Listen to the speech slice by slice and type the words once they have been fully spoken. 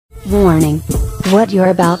Warning. What you're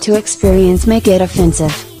about to experience may get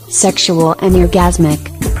offensive, sexual and orgasmic.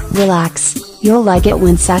 Relax, you'll like it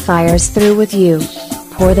when Sapphire's through with you.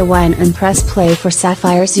 Pour the wine and press play for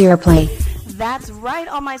Sapphire's Earplay. That's right,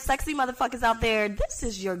 all my sexy motherfuckers out there. This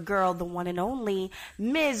is your girl, the one and only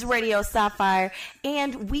Ms. Radio Sapphire,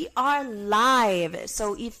 and we are live.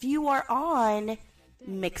 So if you are on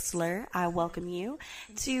Mixlr, I welcome you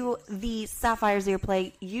to the Sapphire's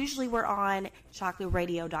Earplay. Usually we're on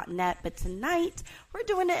chocolateradio.net, but tonight we're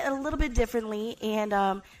doing it a little bit differently,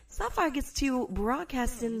 and Sapphire gets to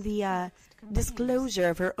broadcast in the disclosure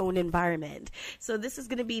of her own environment. So this is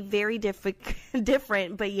going to be very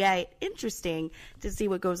different, but yet interesting to see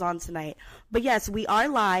what goes on tonight. But yes, we are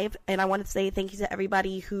live, and I want to say thank you to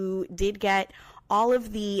everybody who did get all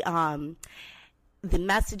of the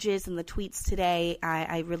messages and the tweets today.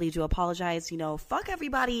 I really do apologize. You know, fuck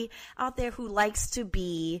everybody out there who likes to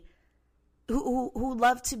be, who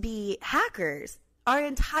love to be hackers. Our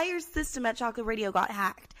entire system at Chocolate Radio got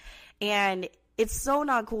hacked, and it's so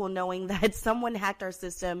not cool knowing that someone hacked our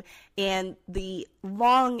system and the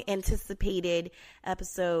long anticipated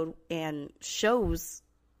episode and shows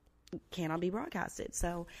cannot be broadcasted.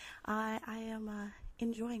 So I am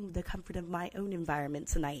enjoying the comfort of my own environment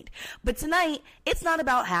tonight. But tonight, it's not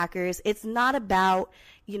about hackers. It's not about,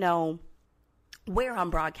 you know, where I'm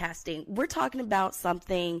broadcasting. We're talking about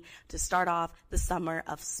something to start off the summer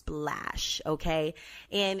of splash, okay?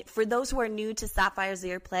 And for those who are new to Sapphire's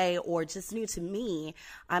Earplay or just new to me,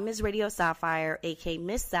 I'm Ms. Radio Sapphire, aka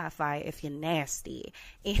Miss Sapphire if you're nasty.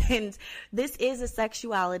 And this is a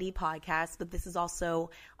sexuality podcast, but this is also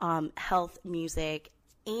health, music,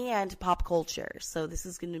 and pop culture. So this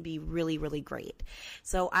is going to be really, really great.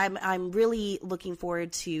 So I'm really looking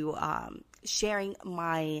forward to sharing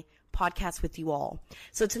my podcast with you all.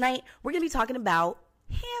 So tonight we're going to be talking about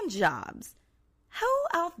hand jobs.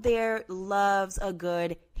 Who out there loves a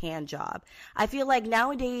good hand job? I feel like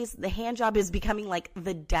nowadays the hand job is becoming like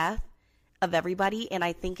the death of everybody, and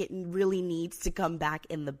I think it really needs to come back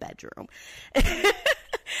in the bedroom.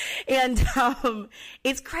 And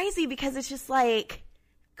it's crazy because it's just like,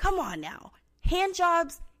 come on now. Hand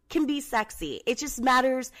jobs can be sexy. It just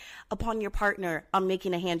matters upon your partner on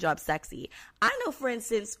making a hand job sexy. I know, for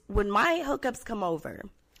instance, when my hookups come over,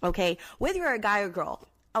 okay, whether you're a guy or girl,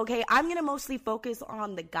 okay, I'm going to mostly focus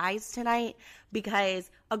on the guys tonight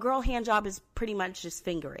because a girl hand job is pretty much just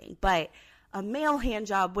fingering. But a male hand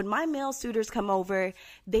job, when my male suitors come over,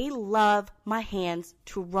 they love my hands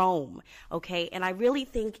to roam, okay? And I really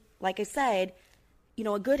think, like I said, you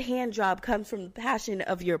know, a good hand job comes from the passion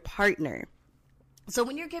of your partner. So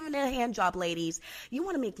when you're giving a hand job, ladies, you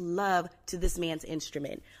want to make love to this man's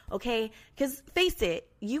instrument, okay? Because face it,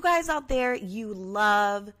 you guys out there, you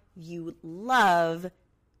love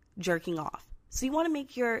jerking off. So you want to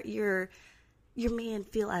make your man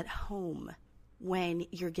feel at home when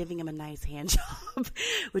you're giving him a nice hand job,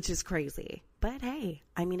 which is crazy. But hey,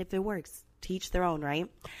 I mean, if it works, teach their own, right?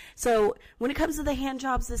 So when it comes to the hand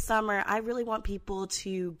jobs this summer, I really want people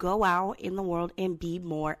to go out in the world and be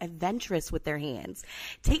more adventurous with their hands.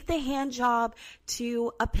 Take the hand job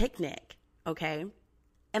to a picnic, okay?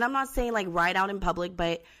 And I'm not saying like right out in public,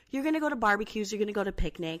 but you're going to go to barbecues, you're going to go to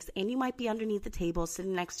picnics, and you might be underneath the table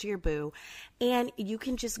sitting next to your boo, and you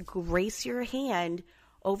can just grace your hand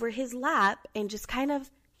over his lap and just kind of,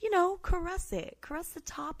 you know, caress the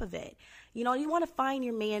top of it. You know, you want to find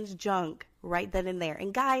your man's junk right then and there.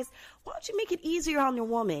 And guys, why don't you make it easier on your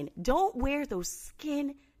woman? Don't wear those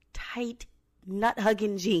skin tight, nut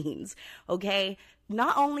hugging jeans, okay?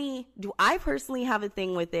 Not only do I personally have a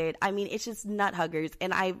thing with it, I mean, it's just nut huggers.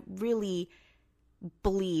 And I really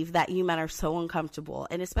believe that you men are so uncomfortable.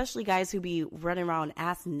 And especially guys who be running around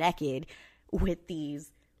ass naked with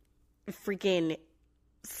these freaking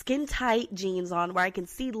skin tight jeans on where I can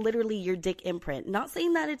see literally your dick imprint. Not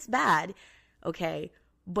saying that it's bad, okay?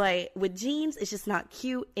 But with jeans, it's just not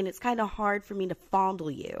cute, and it's kind of hard for me to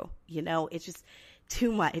fondle you. You know, it's just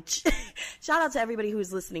too much. Shout out to everybody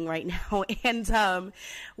who's listening right now. And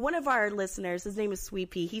one of our listeners, his name is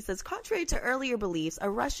Sweet Pea, he says, contrary to earlier beliefs, a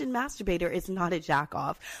Russian masturbator is not a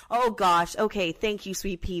jack-off. Oh, gosh. Okay, thank you,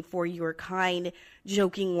 Sweet Pea, for your kind,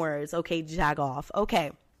 joking words. Okay, jag-off.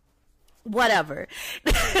 Okay. Whatever.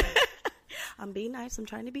 I'm being nice. I'm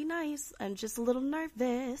trying to be nice. I'm just a little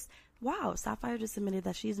nervous. Wow, Sapphire just admitted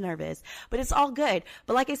that she's nervous. But it's all good.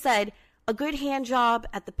 But like I said, a good hand job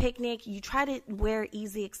at the picnic, you try to wear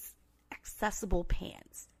easy, accessible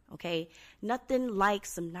pants, okay? Nothing like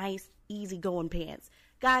some nice, easy-going pants.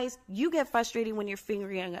 Guys, you get frustrated when you're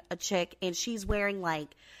fingering a chick and she's wearing, like,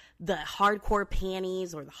 the hardcore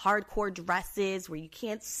panties or the hardcore dresses where you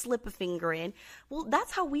can't slip a finger in. Well,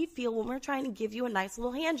 that's how we feel when we're trying to give you a nice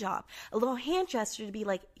little hand job, a little hand gesture to be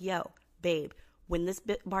like, yo, babe, when this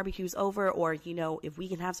barbecue's over, or, you know, if we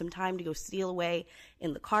can have some time to go steal away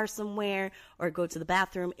in the car somewhere or go to the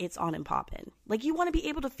bathroom, it's on and popping. Like, you want to be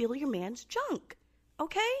able to feel your man's junk,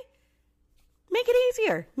 okay? Make it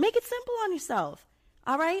easier. Make it simple on yourself,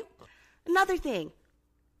 all right? Another thing,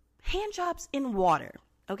 hand jobs in water.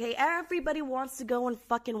 Okay, everybody wants to go in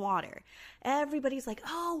fucking water. Everybody's like,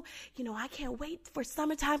 oh, you know, I can't wait for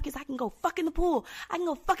summertime because I can go fuck in the pool. I can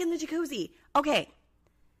go fuck in the jacuzzi. Okay,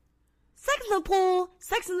 sex in the pool,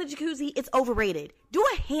 sex in the jacuzzi, it's overrated. Do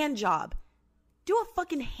a hand job. Do a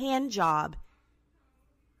fucking hand job.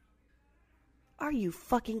 Are you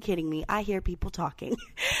fucking kidding me? I hear people talking.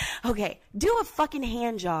 Okay, do a fucking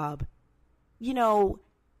hand job, you know,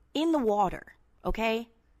 in the water, okay?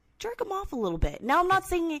 Jerk them off a little bit. Now, I'm not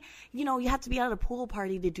saying, you know, you have to be at a pool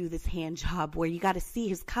party to do this hand job where you got to see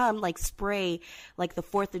his cum like spray like the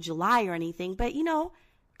 4th of July or anything, but, you know,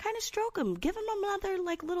 kind of stroke him. Give him another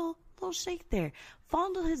like little shake there.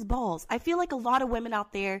 Fondle his balls. I feel like a lot of women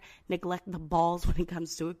out there neglect the balls when it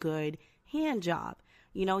comes to a good hand job.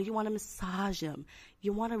 You know, you want to massage them.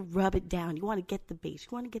 You want to rub it down. You want to get the base.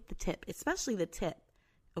 You want to get the tip, especially the tip,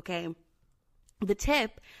 okay? The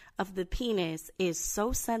tip of the penis is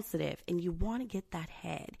so sensitive, and you want to get that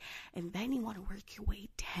head, and then you want to work your way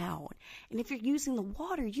down. And if you're using the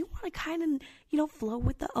water, you want to kind of, you know, flow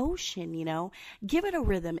with the ocean, you know, give it a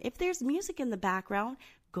rhythm. If there's music in the background,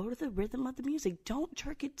 go to the rhythm of the music. Don't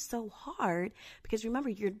jerk it so hard, because remember,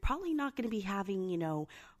 you're probably not going to be having, you know,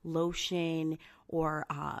 lotion or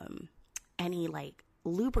any like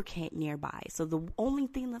lubricant nearby. So the only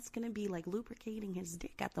thing that's going to be like lubricating his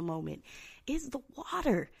dick at the moment is the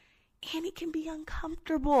water, and it can be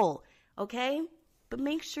uncomfortable, okay? But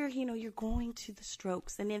make sure, you know, you're going to the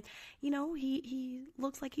strokes, and if, you know, he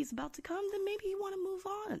looks like he's about to come, then maybe you want to move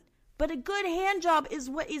on. But a good hand job is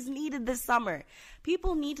what is needed this summer.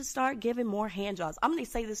 People need to start giving more hand jobs. I'm going to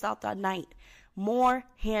say this out that night. More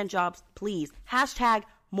hand jobs, please. Hashtag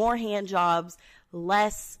more hand jobs,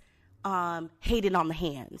 less hated on the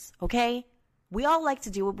hands, okay? We all like to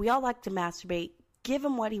do it. We all like to masturbate. Give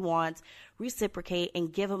him what he wants, reciprocate,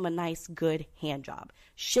 and give him a nice, good hand job.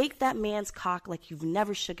 Shake that man's cock like you've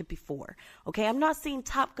never shook it before, okay? I'm not saying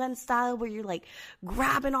Top Gun style where you're like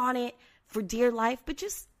grabbing on it for dear life, but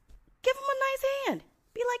just give him a nice hand.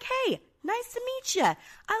 Be like, hey, nice to meet you.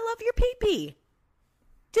 I love your pee-pee.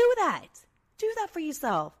 Do that. Do that for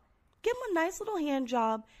yourself. Give him a nice little hand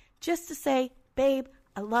job just to say, babe,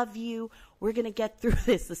 I love you. We're going to get through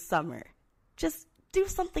this summer. Just do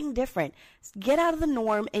something different. Get out of the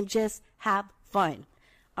norm and just have fun.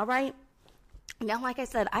 All right? Now, like I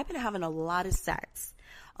said, I've been having a lot of sex.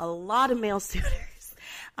 A lot of male suitors.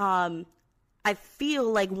 I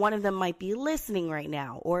feel like one of them might be listening right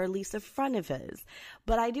now, or at least a friend of his.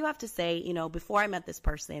 But I do have to say, you know, before I met this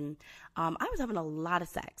person, I was having a lot of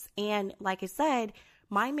sex. And like I said,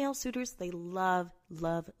 my male suitors, they love,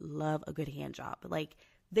 love, love a good hand job. Like,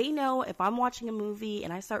 they know if I'm watching a movie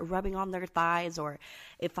and I start rubbing on their thighs, or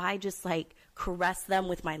if I just like caress them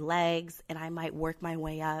with my legs and I might work my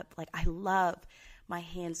way up, like, I love my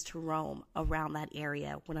hands to roam around that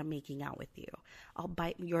area when I'm making out with you. I'll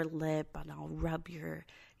bite your lip and I'll rub your,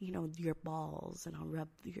 you know, your balls, and I'll rub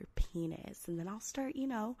your penis, and then I'll start, you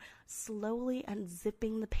know, slowly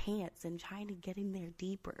unzipping the pants and trying to get in there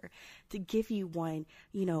deeper to give you one,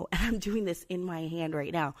 you know, and I'm doing this in my hand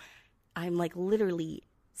right now. I'm like literally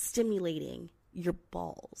stimulating your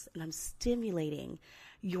balls, and I'm stimulating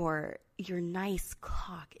your nice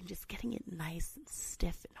cock and just getting it nice and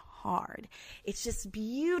stiff and hard. It's just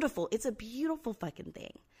beautiful. It's a beautiful fucking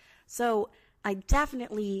thing. So I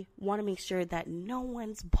definitely want to make sure that no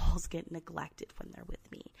one's balls get neglected when they're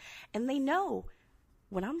with me. And they know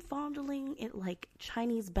when I'm fondling it like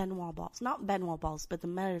Chinese Benoit balls, not Benoit balls, but the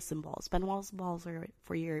medicine balls. Benoit's balls are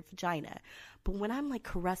for your vagina. But when I'm like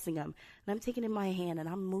caressing them and I'm taking in my hand and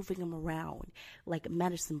I'm moving them around like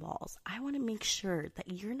medicine balls, I want to make sure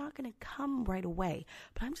that you're not going to come right away,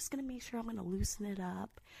 but I'm just going to make sure I'm going to loosen it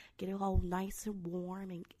up, get it all nice and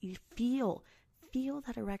warm, and you feel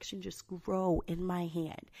that erection just grow in my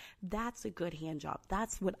hand. That's a good hand job.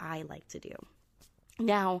 That's what I like to do.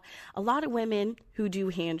 Now, a lot of women who do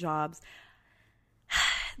hand jobs,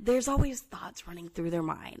 there's always thoughts running through their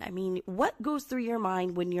mind. I mean, what goes through your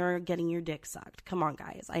mind when you're getting your dick sucked? Come on,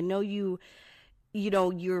 guys. I know you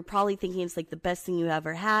know, you're probably thinking it's like the best thing you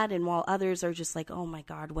ever had, and while others are just like, oh my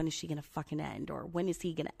God, when is she going to fucking end? Or when is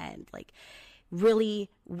he going to end? Like, really,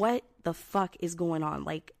 what the fuck is going on?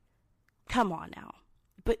 Like, come on now.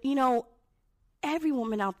 But, every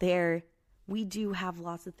woman out there, we do have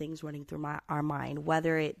lots of things running through our mind,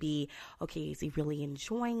 whether it be, okay, is he really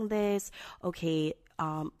enjoying this? Okay,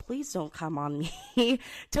 please don't come on me.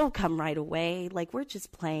 Don't come right away. Like, we're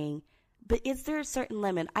just playing. But is there a certain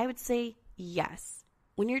limit? I would say yes.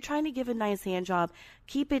 When you're trying to give a nice hand job,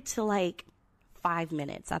 keep it to like 5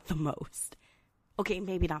 minutes at the most. Okay,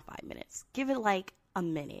 maybe not 5 minutes. Give it like a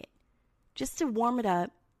minute just to warm it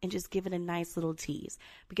up and just give it a nice little tease.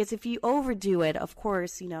 Because if you overdo it, of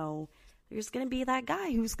course, there's going to be that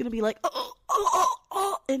guy who's going to be like,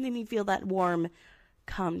 oh, and then you feel that warm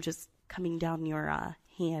cum just coming down your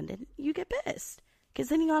hand, and you get pissed. Because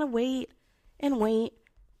then you got to wait and wait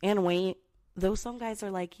and wait. Though some guys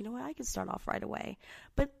are like, you know what, I can start off right away.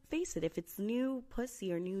 But face it, if it's new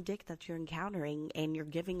pussy or new dick that you're encountering and you're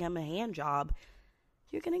giving them a hand job,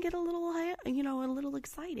 you're going to get a little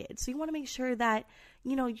excited. So you want to make sure that,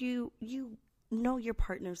 you know your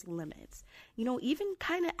partner's limits. Even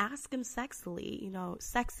kind of ask him sexy,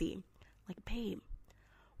 like, babe,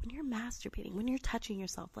 when you're masturbating, when you're touching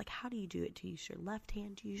yourself, like, how do you do it? Do you use your left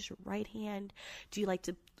hand? Do you use your right hand? Do you like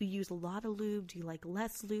to use a lot of lube? Do you like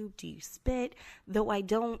less lube? Do you spit? Though I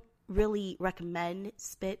don't really recommend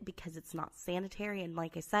spit because it's not sanitary. And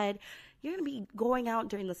like I said, you're going to be going out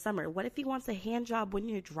during the summer. What if he wants a hand job when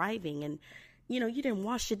you're driving and you didn't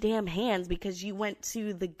wash your damn hands because you went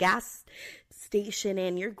to the gas station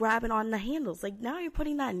and you're grabbing on the handles? Like, now you're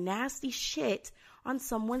putting that nasty shit on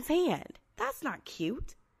someone's hand. That's not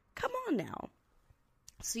cute. Come on now.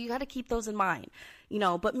 So you got to keep those in mind,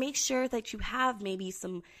 but make sure that you have maybe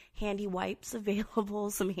some handy wipes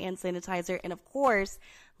available, some hand sanitizer, and of course,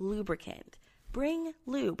 lubricant. Bring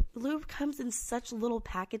lube. Lube comes in such little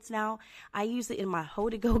packets now. I use it in my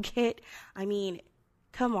Ho-to-Go kit. I mean,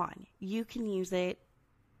 come on. You can use it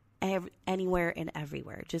anywhere and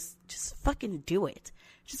everywhere. Just fucking do it.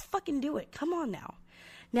 Just fucking do it. Come on now.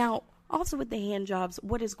 Now, also with the hand jobs,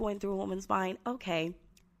 what is going through a woman's mind? Okay.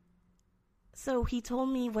 So he told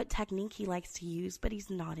me what technique he likes to use, but he's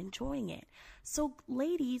not enjoying it. So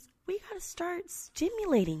ladies, we got to start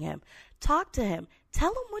stimulating him. Talk to him.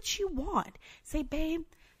 Tell him what you want. Say, babe,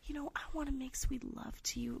 I want to make sweet love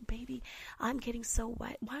to you, baby. I'm getting so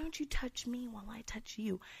wet. Why don't you touch me while I touch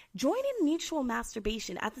you? Join in mutual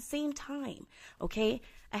masturbation at the same time, okay?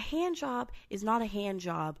 A hand job is not a hand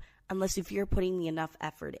job unless if you're putting enough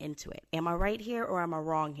effort into it. Am I right here or am I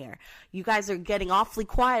wrong here? You guys are getting awfully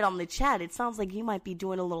quiet on the chat. It sounds like you might be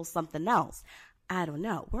doing a little something else. I don't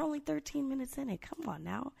know. We're only 13 minutes in it. Come on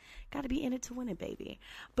now. Got to be in it to win it, baby.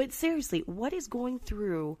 But seriously, what is going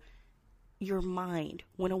through your mind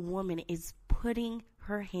when a woman is putting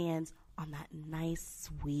her hands on that nice,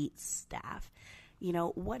 sweet staff?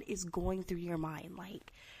 What is going through your mind?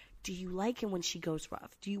 Like, do you like it when she goes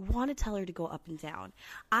rough? Do you want to tell her to go up and down?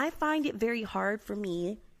 I find it very hard for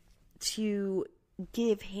me to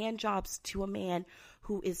give hand jobs to a man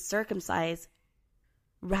who is circumcised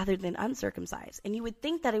rather than uncircumcised. And you would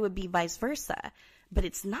think that it would be vice versa, but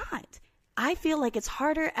it's not. I feel like it's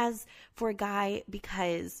harder for a guy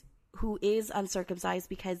who is uncircumcised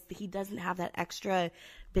because he doesn't have that extra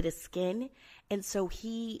bit of skin. And so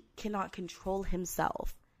he cannot control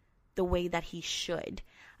himself the way that he should.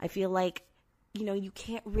 I feel like, you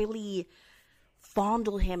can't really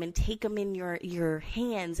fondle him and take him in your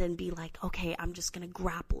hands and be like, okay, I'm just going to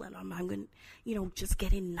grapple him. I'm going to, just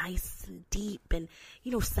get in nice and deep and,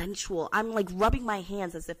 sensual. I'm like rubbing my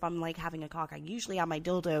hands as if I'm like having a cock. I usually have my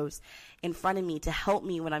dildos in front of me to help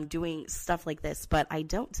me when I'm doing stuff like this, but I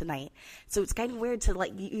don't tonight. So it's kind of weird to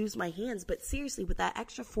like use my hands, but seriously, with that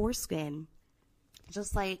extra foreskin,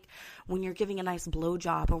 just like when you're giving a nice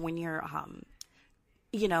blowjob or when you're,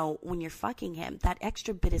 when you're fucking him, that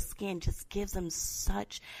extra bit of skin just gives him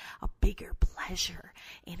such a bigger pleasure.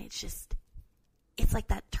 And it's like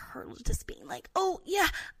that turtle just being like, oh yeah,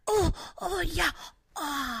 oh yeah,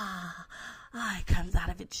 it comes out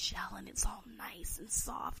of its shell and it's all nice and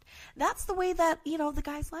soft. That's the way that, the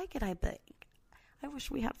guys like it, I think. I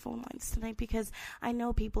wish we had phone lines tonight because I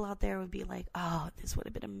know people out there would be like, oh, this would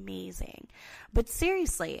have been amazing. But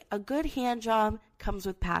seriously, a good hand job comes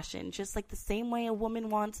with passion. Just like the same way a woman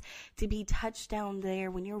wants to be touched down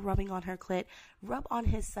there when you're rubbing on her clit, rub on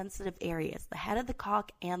his sensitive areas, the head of the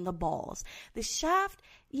cock and the balls. The shaft,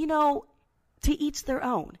 to each their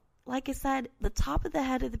own. Like I said, the top of the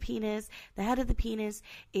head of the penis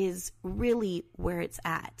is really where it's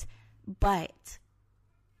at. But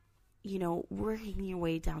working your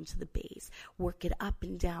way down to the base, work it up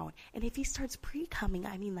and down. And if he starts pre-coming,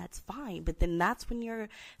 I mean, that's fine. But then that's when your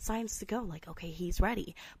signs to go, like, okay, he's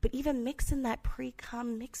ready. But even mix in that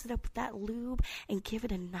pre-cum, mix it up with that lube and give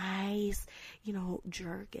it a nice,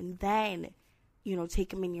 jerk. And then,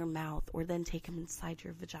 take him in your mouth, or then take him inside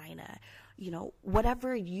your vagina.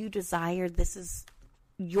 Whatever you desire, this is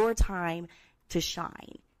your time to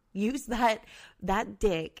shine. Use that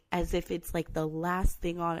dick as if it's like the last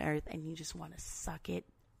thing on earth and you just want to suck it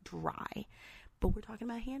dry. But we're talking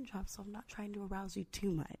about hand jobs, so I'm not trying to arouse you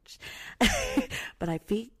too much. But I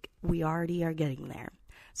think we already are getting there.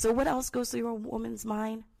 So what else goes through a woman's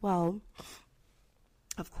mind? Well,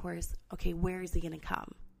 of course, okay, where is he going to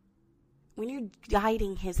come? When you're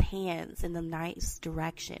guiding his hands in the nice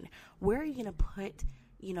direction, where are you going to put,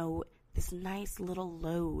 this nice little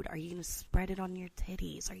load? Are you going to spread it on your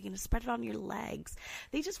titties? Are you going to spread it on your legs?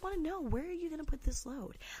 They just want to know, where are you going to put this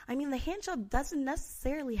load? I mean, the hand job doesn't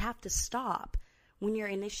necessarily have to stop when you're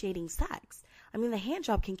initiating sex. I mean, the hand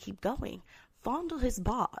job can keep going. Fondle his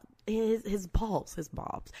balls,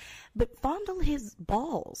 but fondle his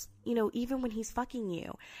balls, even when he's fucking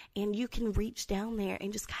you, and you can reach down there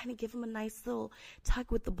and just kind of give him a nice little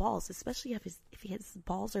tug with the balls, especially if his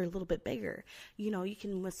balls are a little bit bigger. You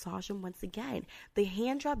can massage him once again. The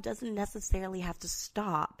hand job doesn't necessarily have to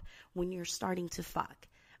stop when you're starting to fuck.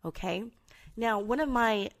 Okay. Now, one of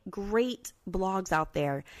my great blogs out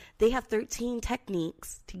there, they have 13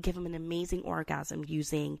 techniques to give him an amazing orgasm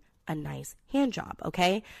using a nice hand job.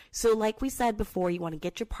 Okay. So like we said before, you want to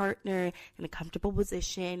get your partner in a comfortable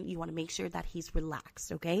position. You want to make sure that he's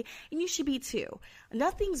relaxed. Okay. And you should be too.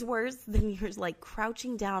 Nothing's worse than you're like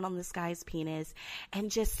crouching down on this guy's penis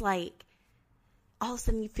and just like, all of a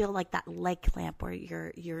sudden you feel like that leg clamp, or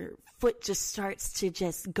your foot just starts to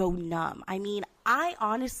just go numb. I mean, I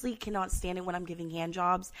honestly cannot stand it when I'm giving hand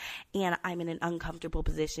jobs and I'm in an uncomfortable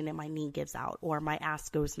position and my knee gives out or my ass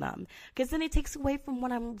goes numb, because then it takes away from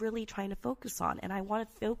what I'm really trying to focus on, and I want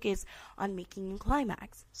to focus on making you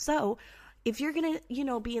climax. So if you're going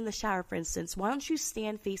to, be in the shower, for instance, why don't you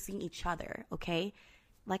stand facing each other? Okay.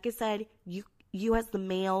 Like I said, you as the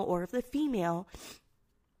male or the female,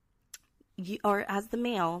 or as the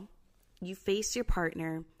male, you face your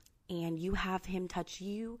partner and you have him touch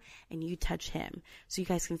you and you touch him. So you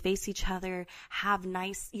guys can face each other, have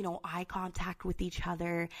nice, eye contact with each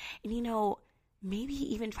other, and, maybe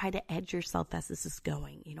even try to edge yourself as this is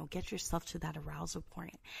going, get yourself to that arousal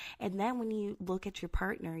point. And then when you look at your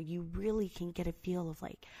partner, you really can get a feel of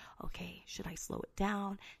like, okay, should I slow it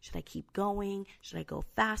down? Should I keep going? Should I go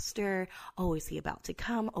faster? Oh, is he about to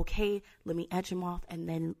come? Okay, let me edge him off, and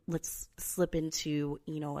then let's slip into,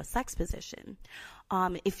 a sex position.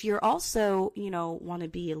 If you're also, want to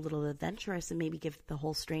be a little adventurous and maybe give the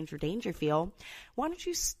whole stranger danger feel, why don't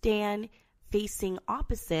you stand facing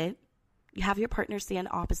opposite? You have your partner stand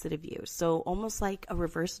opposite of you. So almost like a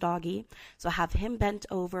reverse doggy. So have him bent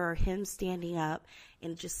over or him standing up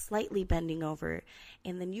and just slightly bending over.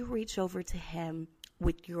 And then you reach over to him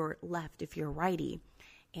with your left if you're righty,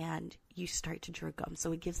 and you start to jerk him.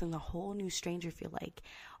 So it gives him a whole new stranger feel, like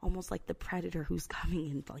almost like the predator who's coming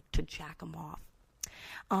in like to jack him off.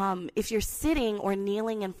 If you're sitting or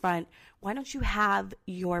kneeling in front, why don't you have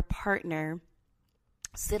your partner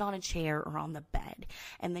sit on a chair or on the bed,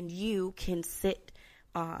 and then you can sit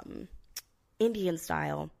Indian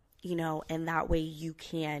style, and that way you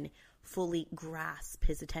can fully grasp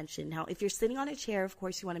his attention. Now, if you're sitting on a chair, of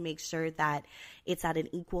course, you want to make sure that it's at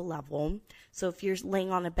an equal level. So if you're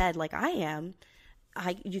laying on a bed like I am,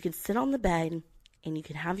 you can sit on the bed and you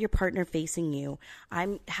can have your partner facing you.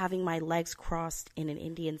 I'm having my legs crossed in an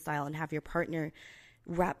Indian style and have your partner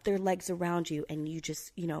wrap their legs around you, and you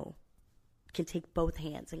just, can take both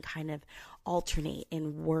hands and kind of alternate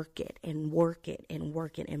and work it and work it and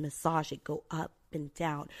work it and massage it. Go up and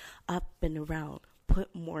down, up and around,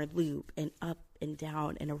 put more lube, and up and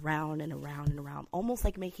down and around and around and around. Almost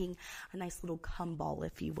like making a nice little cum ball,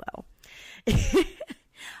 if you will.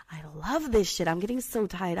 I love this shit. I'm getting so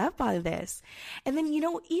tied up by this. And then,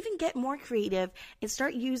 even get more creative and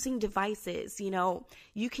start using devices.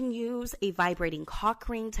 You can use a vibrating cock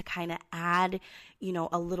ring to kind of add,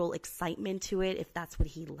 a little excitement to it if that's what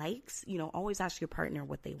he likes. Always ask your partner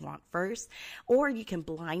what they want first. Or you can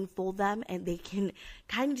blindfold them and they can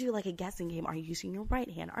kind of do like a guessing game. Are you using your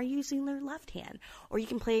right hand? Are you using their left hand? Or you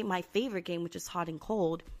can play my favorite game, which is hot and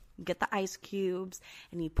cold. You get the ice cubes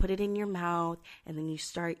and you put it in your mouth, and then you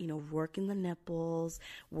start, working the nipples,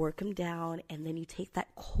 work them down, and then you take that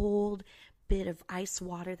cold bit of ice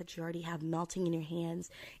water that you already have melting in your hands,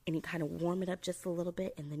 and you kind of warm it up just a little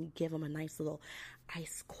bit, and then you give him a nice little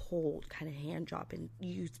ice cold kind of hand job, and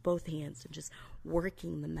you use both hands and just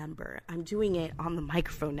working the member. I'm doing it on the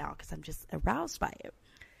microphone now because I'm just aroused by it.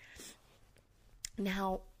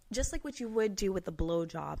 Now, just like what you would do with a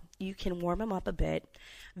blowjob, you can warm him up a bit.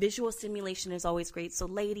 Visual stimulation is always great. So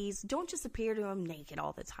ladies, don't just appear to him naked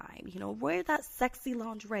all the time. Wear that sexy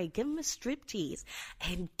lingerie. Give him a striptease.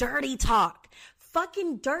 And dirty talk.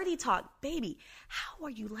 Fucking dirty talk. Baby, how are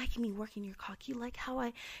you liking me working your cock? You like how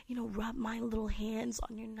I, rub my little hands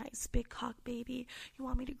on your nice big cock, baby? You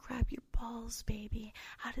want me to grab your balls, baby?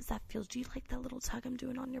 How does that feel? Do you like that little tug I'm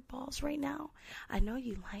doing on your balls right now? I know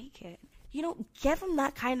you like it. Give him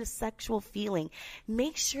that kind of sexual feeling.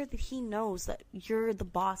 Make sure that he knows that you're the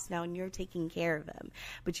boss now and you're taking care of him.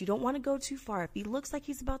 But you don't want to go too far. If he looks like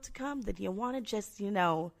he's about to come, then you want to just,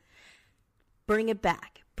 bring it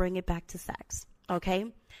back. Bring it back to sex. Okay?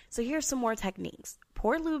 So here's some more techniques.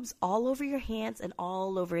 Pour lubes all over your hands and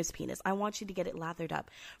all over his penis. I want you to get it lathered up.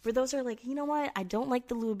 For those who are like, you know what? I don't like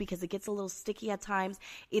the lube because it gets a little sticky at times.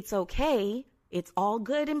 It's okay. It's all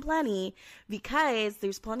good and plenty because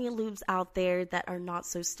there's plenty of lubes out there that are not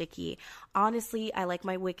so sticky. Honestly, I like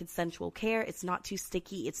my Wicked Sensual Care. It's not too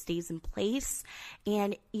sticky. It stays in place.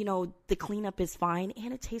 And, the cleanup is fine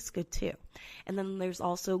and it tastes good too. And then there's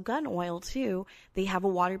also gun oil too. They have a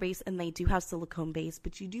water base and they do have silicone base,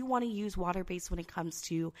 but you do want to use water base when it comes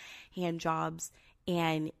to hand jobs.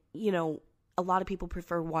 And, a lot of people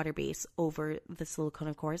prefer water base over the silicone,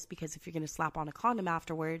 of course, because if you're going to slap on a condom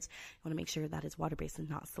afterwards, you want to make sure that it's water based and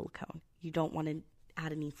not silicone. You don't want to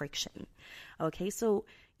add any friction. Okay, so,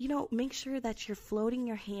 make sure that you're floating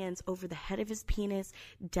your hands over the head of his penis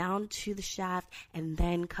down to the shaft and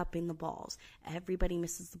then cupping the balls. Everybody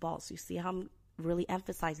misses the balls. You see how I'm really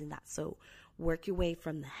emphasizing that. So work your way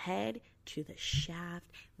from the head to the shaft,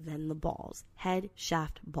 then the balls. Head,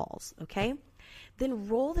 shaft, balls. Okay? Then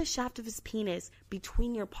roll the shaft of his penis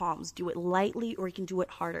between your palms. Do it lightly or you can do it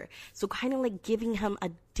harder. So kind of like giving him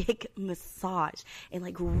a dick massage and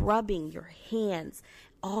like rubbing your hands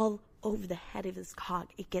all over the head of his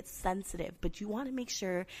cock. It gets sensitive, but you want to make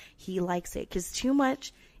sure he likes it because too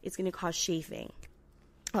much is going to cause chafing.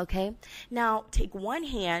 Okay? Now take one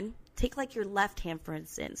hand. Take like your left hand, for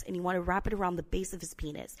instance, and you want to wrap it around the base of his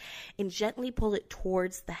penis and gently pull it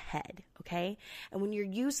towards the head, okay? And when you're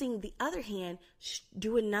using the other hand,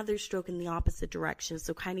 do another stroke in the opposite direction,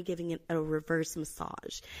 so kind of giving it a reverse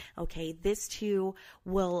massage, okay? This too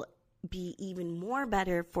will be even more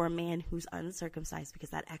better for a man who's uncircumcised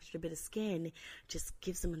because that extra bit of skin just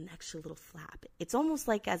gives him an extra little flap. It's almost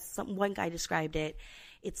like, as one guy described it,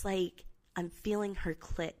 it's like I'm feeling her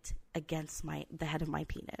clit against the head of my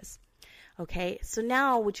penis. Okay, so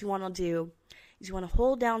now what you want to do is you want to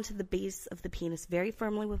hold down to the base of the penis very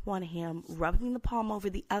firmly with one hand, rubbing the palm over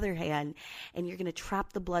the other hand, and you're going to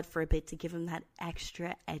trap the blood for a bit to give him that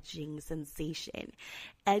extra edging sensation.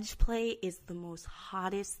 Edge play is the most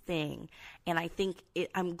hottest thing, and I think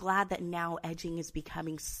I'm glad that now edging is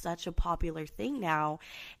becoming such a popular thing now,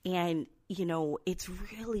 and it's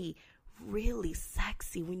really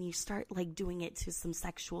sexy when you start like doing it to some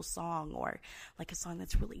sexual song or like a song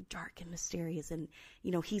that's really dark and mysterious and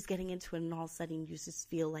he's getting into it and all of a sudden you just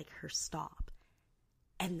feel like her stop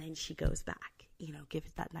and then she goes back, give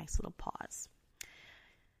it that nice little pause.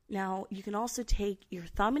 Now you can also take your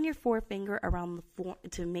thumb and your forefinger around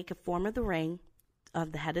to make a form of the ring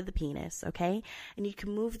of the head of the penis, okay? And you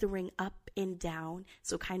can move the ring up and down,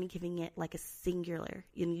 so kind of giving it like a singular.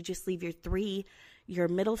 And you just leave your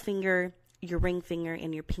middle finger, your ring finger,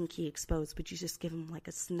 and your pinky exposed, but you just give them like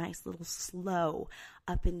a nice little slow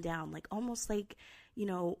up and down, like almost like,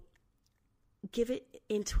 give it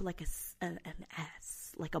into like an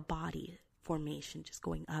S, like a body formation, just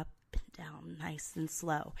going up and down, nice and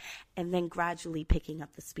slow, and then gradually picking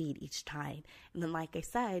up the speed each time. And then, like I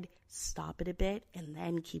said, stop it a bit and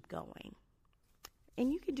then keep going.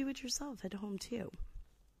 And you can do it yourself at home too.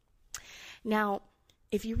 Now,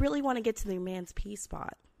 if you really want to get to the man's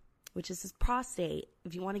P-spot, which is his prostate,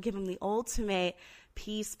 if you want to give him the ultimate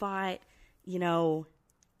P-spot,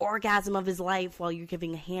 orgasm of his life while you're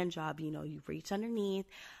giving a hand job, you reach underneath,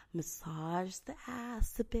 massage the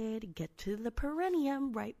ass a bit, get to the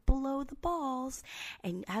perineum right below the balls,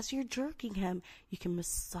 and as you're jerking him, you can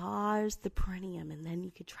massage the perineum, and then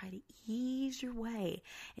you could try to ease your way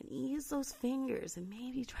and ease those fingers, and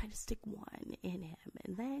maybe try to stick one in him,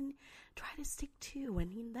 and then try to stick two,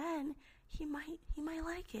 and then he might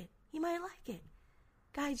like it. He might like it.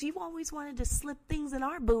 Guys, you've always wanted to slip things in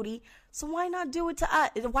our booty, so why not do it to us?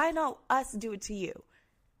 Why not us do it to you?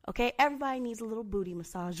 Okay, everybody needs a little booty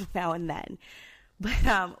massage now and then.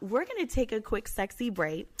 But we're going to take a quick sexy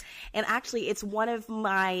break. And actually, it's one of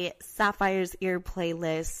my Sapphire's Ear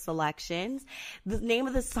playlist selections. The name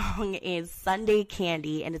of the song is Sunday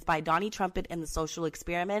Candy, and it's by Donnie Trumpet and the Social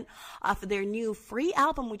Experiment off of their new free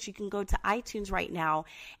album, which you can go to iTunes right now.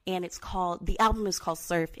 And the album is called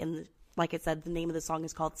Surf, and like I said, the name of the song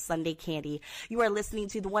is called Sunday Candy. You are listening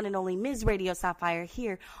to the one and only Ms. Radio Sapphire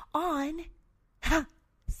here on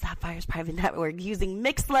Sapphire's private network using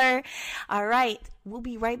Mixlr. All right, we'll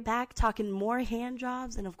be right back talking more hand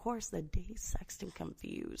jobs and, of course, the Dazed, Sexed, and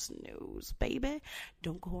Confused news, baby.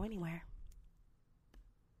 Don't go anywhere.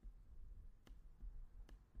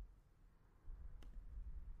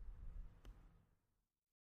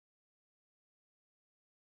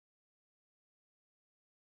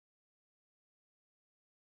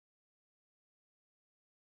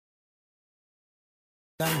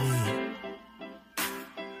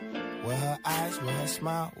 With her eyes, with her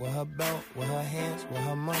smile, with her belt, with her hands, with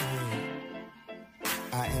her money.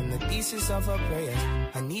 I am the thesis of her prayers.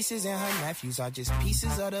 Her nieces and her nephews are just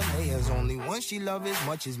pieces of the layers. Only one she loves as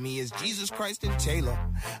much as me is Jesus Christ and Taylor.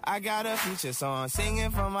 I got a future song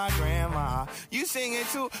singing for my grandma. You sing it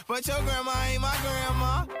too, but your grandma ain't my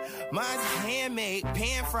grandma. Mine's handmade,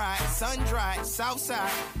 pan-fried, sun-dried,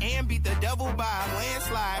 southside, and beat the devil by a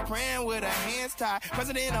landslide. Praying with her hands tied.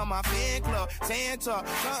 President of my fan club, Santa.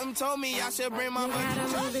 Something told me I should bring my money.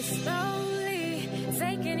 Gotta move it slowly,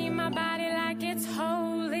 taking in my body like it's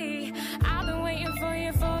holy. I've been waiting for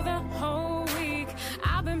you for the whole week.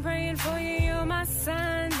 I've been praying for you, you're my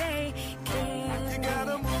Sunday candy. You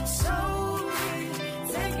gotta move slowly,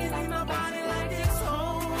 Taking in my body like it's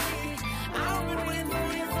holy. I've been waiting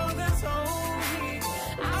for you for this whole week.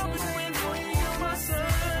 I've been waiting for you, you're my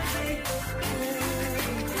Sunday candy.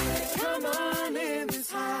 Come on in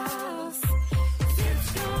this house.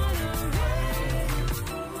 It's gonna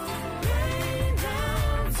rain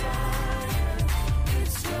down time.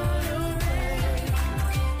 It's gonna rain.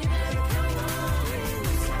 You better come on in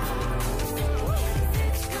this house.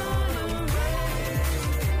 It's gonna rain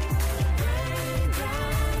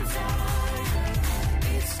down time.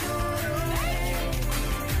 It's gonna rain.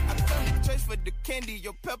 I come to church for the candy,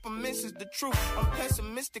 your peppermints is the truth. I'm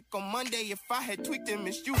pessimistic on Monday, if I had tweaked and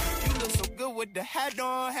missed you. You look so good with the hat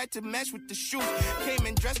on, had to match with the shoes. Came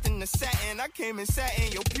in dressed in the satin, I came and sat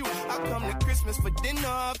in your pew. I come to Christmas for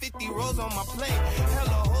dinner, 50 rolls on my plate.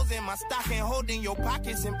 Hella holes in my stocking, holding your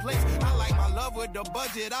pockets in place. I like my love with the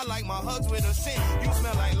budget, I like my hugs with a scent. You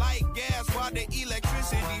smell like light gas while the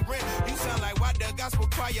electricity rent. You sound like why the gospel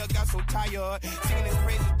choir got so tired. Singing this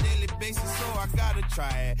praise on a daily basis, so I gotta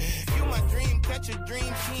try it. You my dream catcher,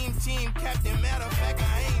 dream team captain. Matter of fact,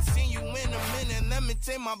 I ain't seen you in a minute. Let me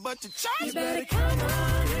take my butt to church. You better come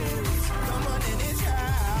on in this house. Come on in this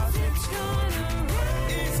house. It's gonna rain.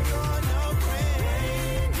 It's gonna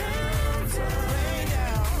rain. Down time. Rain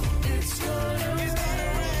down. It's gonna It's gonna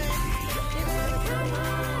rain. You better come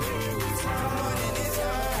on in this Come house. on in this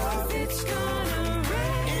house. It's gonna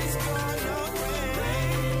rain. It's gonna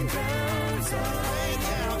rain. Down time. Rain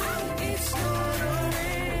down. It's gonna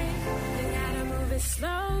rain. You gotta move it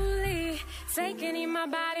slowly, taking in my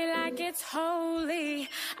body like it's holy.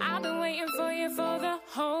 I've been waiting for you for the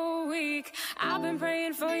whole week. I've been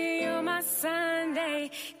praying for you, you're my Sunday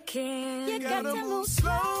candy. You gotta move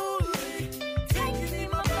slowly. Taking in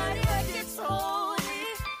my body like it's holy.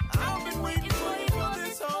 I've been waiting for you for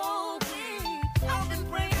this whole week. I've been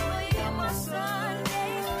praying for you, you're my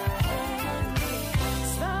Sunday candy.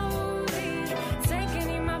 Slowly, taking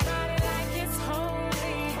in my body like it's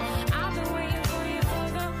holy. I've been waiting for you for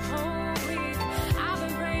the whole week. I've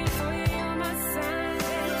been praying for you, you're my Sunday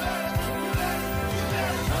candy.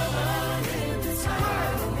 Come on in this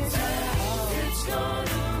house. It's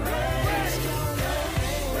gonna rain.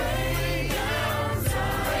 Rain down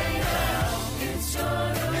time. It's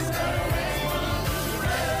gonna rain.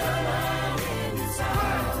 Come on in this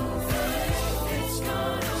house. It's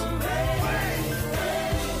gonna rain.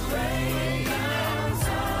 Rain down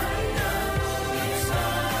time. It's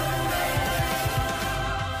gonna rain.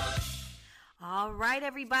 All right,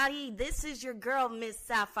 everybody, this is your girl, Miss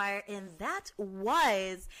Sapphire, and that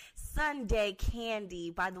was Sunday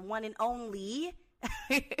Candy by the one and only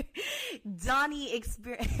Donnie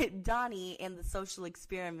and the Social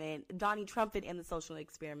Experiment, Donnie Trumpet and the Social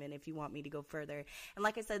Experiment, if you want me to go further. And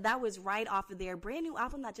like I said, that was right off of their brand new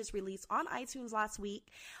album that just released on iTunes last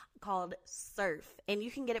week called Surf. And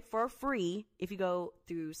you can get it for free if you go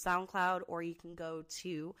through SoundCloud, or you can go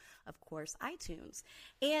to, of course, iTunes.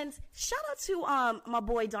 And shout out to my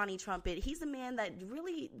boy Donnie Trumpet. He's a man that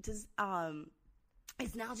really does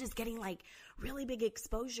is now just getting like really big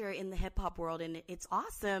exposure in the hip hop world. And it's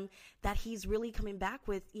awesome that he's really coming back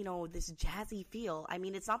with, you know, this jazzy feel. I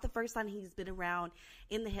mean, it's not the first time he's been around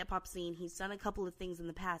in the hip hop scene. He's done a couple of things in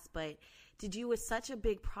the past, but to do with such a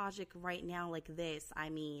big project right now like this, I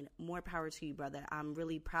mean, more power to you, brother. I'm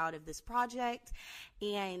really proud of this project.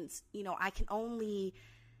 And, you know, I can only,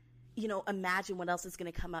 you know, imagine what else is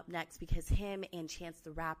going to come up next, because him and Chance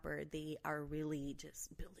the Rapper, they are really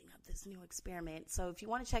just building up this new experiment. So if you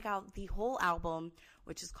want to check out the whole album,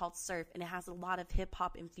 which is called Surf, and it has a lot of hip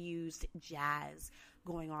hop infused jazz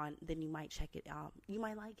going on, then you might check it out. You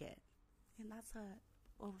might like it. And that's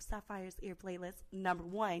Sapphire's Ear playlist number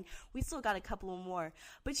 1. We still got a couple more,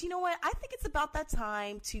 but you know what? I think it's about that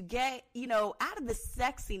time to get, you know, out of the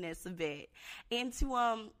sexiness a bit and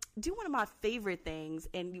to do one of my favorite things.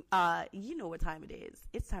 And you know what time it is.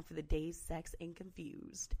 It's time for the Dazed, Sexed, and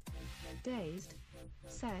Confused. Dazed,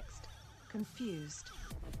 Sexed, Confused.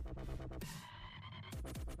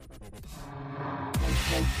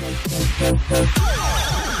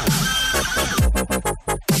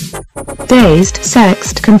 Dazed,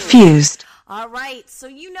 Sexed, Confused. All right, so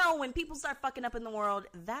you know when people start fucking up in the world,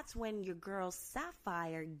 that's when your girl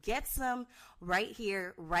Sapphire gets them right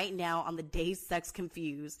here, right now on the Dazed, Sexed,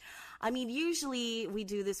 Confused. I mean, usually we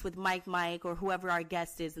do this with Mike, or whoever our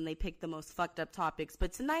guest is, and they pick the most fucked up topics.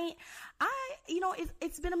 But tonight,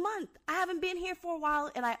 it's been a month. I haven't been here for a while,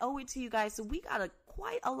 and I owe it to you guys. So we got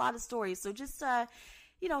quite a lot of stories. So just,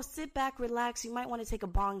 sit back, relax. You might want to take a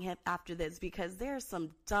bong hit after this, because there's some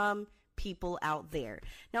dumb people out there.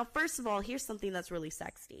 Now, first of all, here's something that's really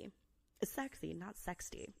sexy. It's sexy, not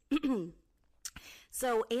sexy.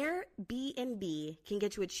 So Airbnb can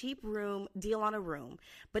get you a cheap room deal on a room,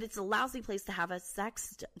 but it's a lousy place to have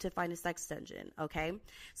to find a sex dungeon. Okay.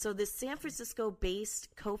 So this San Francisco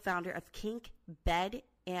based co-founder of Kink Bed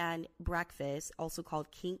and Breakfast, also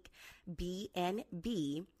called Kink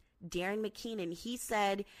BNB, Darren McKinnon, he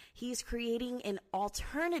said he's creating an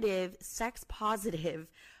alternative sex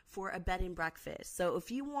positive for a bed and breakfast. So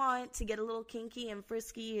if you want to get a little kinky and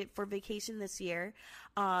frisky for vacation this year,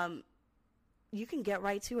 you can get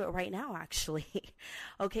right to it right now, actually.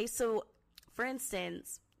 Okay, so for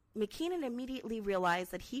instance, McKinnon immediately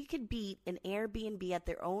realized that he could beat an Airbnb at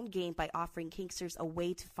their own game by offering kinksters a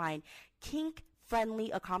way to find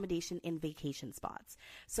kink-friendly accommodation in vacation spots.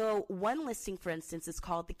 So one listing, for instance, is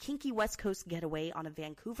called the Kinky West Coast Getaway on a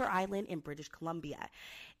Vancouver Island in British Columbia.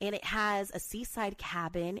 And it has a seaside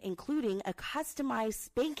cabin, including a customized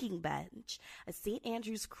spanking bench, a St.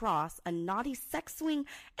 Andrew's cross, a naughty sex swing,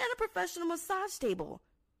 and a professional massage table.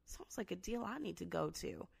 Sounds like a deal I need to go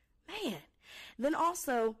to. Man. Then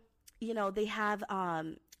also, they have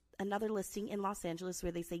another listing in Los Angeles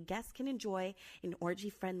where they say guests can enjoy an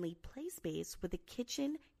orgy-friendly play space with a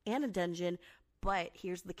kitchen and a dungeon. But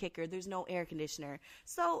here's the kicker. There's no air conditioner.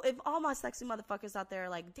 So if all my sexy motherfuckers out there are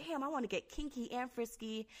like, damn, I want to get kinky and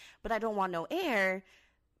frisky, but I don't want no air,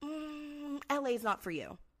 LA's not for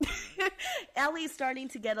you. LA's starting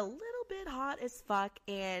to get a little bit hot as fuck.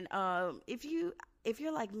 And if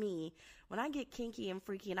you're like me, when I get kinky and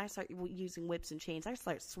freaky and I start using whips and chains, I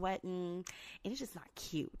start sweating, and it's just not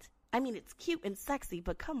cute. I mean, it's cute and sexy,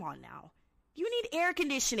 but come on now. You need air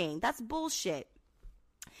conditioning. That's bullshit.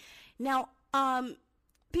 Now,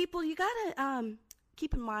 people, you gotta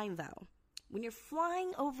keep in mind, though, when you're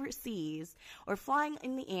flying overseas or flying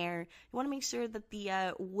in the air, you want to make sure that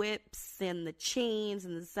the whips and the chains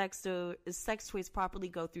and the sex toys properly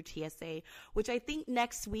go through TSA, which I think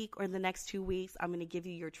next week or the next 2 weeks, I'm going to give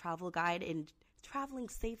you your travel guide and traveling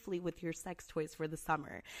safely with your sex toys for the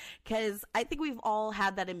summer. Because I think we've all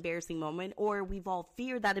had that embarrassing moment, or we've all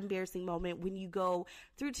feared that embarrassing moment when you go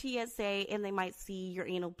through TSA and they might see your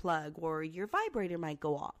anal plug or your vibrator might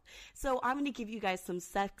go off. So I'm going to give you guys some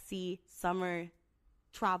sexy summer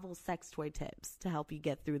travel sex toy tips to help you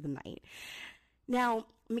get through the night. Now,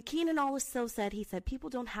 McKinnon also said, people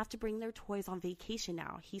don't have to bring their toys on vacation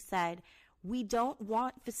now. He said, we don't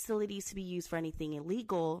want facilities to be used for anything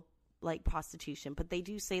illegal, like prostitution, but they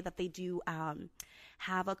do say that they do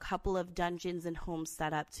have a couple of dungeons and homes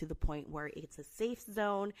set up to the point where it's a safe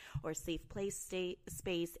zone or safe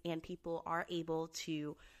space, and people are able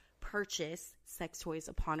to purchase sex toys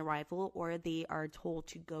upon arrival, or they are told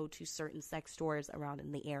to go to certain sex stores around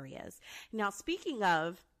in the areas. Now, speaking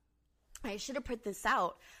of, I should have put this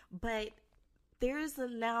out, but there's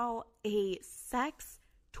now a sex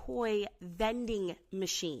toy vending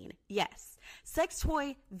machine. Yes, sex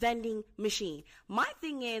toy vending machine. My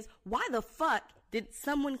thing is, why the fuck did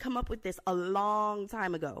someone come up with this a long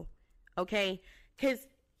time ago? Okay, because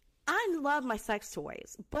I love my sex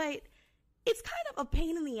toys, but it's kind of a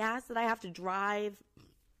pain in the ass that I have to drive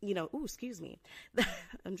ooh, excuse me.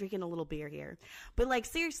 I'm drinking a little beer here. But like,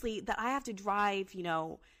 seriously, that I have to drive,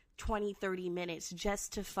 20, 30 minutes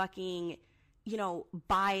just to fucking,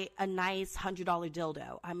 buy a nice $100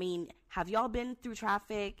 dildo. I mean, have y'all been through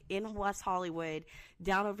traffic in West Hollywood,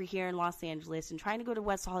 down over here in Los Angeles, and trying to go to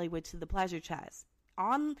West Hollywood to the Pleasure Chest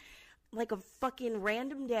on like a fucking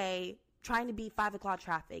random day, trying to beat 5 o'clock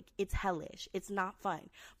traffic? It's hellish. It's not fun.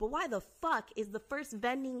 But why the fuck is the first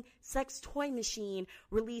vending sex toy machine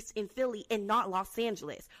released in Philly and not Los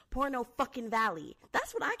Angeles? Porno fucking Valley.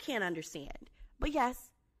 That's what I can't understand. But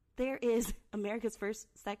yes, there is America's first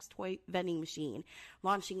sex toy vending machine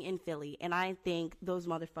launching in Philly, and I think those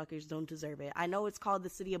motherfuckers don't deserve it. I know it's called the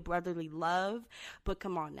City of Brotherly Love, but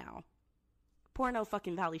come on now. Porno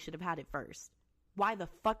fucking Valley should have had it first. Why the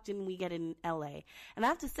fuck didn't we get it in LA? And I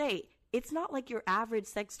have to say, it's not like your average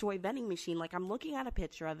sex toy vending machine. Like, I'm looking at a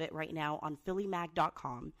picture of it right now on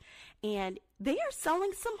phillymag.com, and they are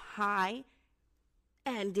selling some high-ending,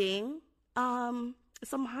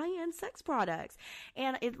 some high-end sex products.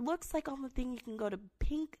 And it looks like on the thing you can go to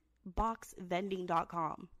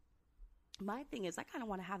pinkboxvending.com. My thing is, I kind of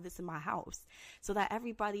want to have this in my house so that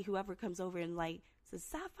everybody, whoever comes over and like says,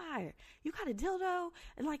 Sapphire, you got a dildo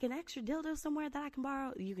and like an extra dildo somewhere that I can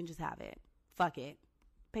borrow? You can just have it. Fuck it.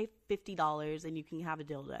 Pay $50 and you can have a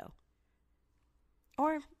dildo.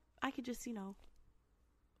 Or I could just,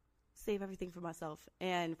 save everything for myself.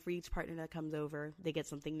 And for each partner that comes over, they get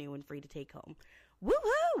something new and free to take home.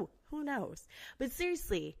 Woohoo! Who knows? But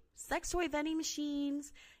seriously, sex toy vending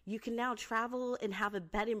machines, you can now travel and have a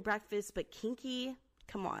bed and breakfast, but kinky?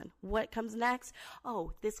 Come on. What comes next?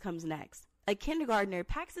 Oh, this comes next. A kindergartner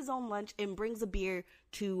packs his own lunch and brings a beer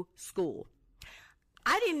to school.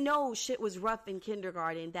 I didn't know shit was rough in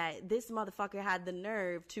kindergarten that this motherfucker had the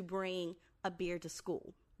nerve to bring a beer to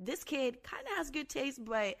school. This kid kind of has good taste,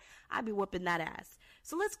 but I'd be whooping that ass.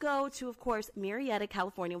 So let's go to, of course, Marietta,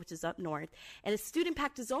 California, which is up north. And a student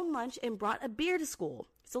packed his own lunch and brought a beer to school.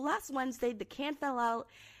 So last Wednesday, the can fell out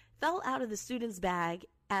of the student's bag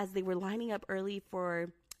as they were lining up early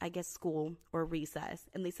for, I guess, school or recess.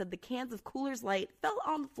 And they said the cans of Coors Light fell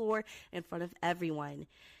on the floor in front of everyone.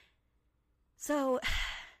 So,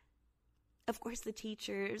 of course, the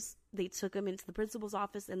teachers, they took him into the principal's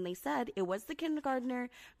office and they said it was the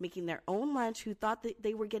kindergartner making their own lunch who thought that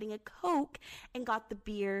they were getting a Coke and got the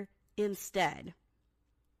beer instead.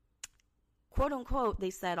 Quote unquote,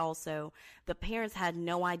 they said also, the parents had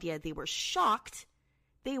no idea. They were shocked.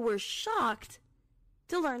 They were shocked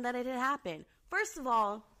to learn that it had happened. First of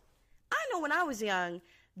all, I know when I was young,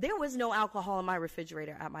 there was no alcohol in my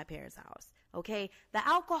refrigerator at my parents' house. Okay? The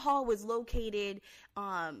alcohol was located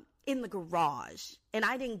in the garage. And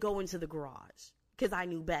I didn't go into the garage because I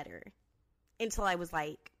knew better until I was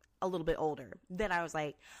like a little bit older. Then I was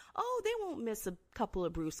like, oh, they won't miss a couple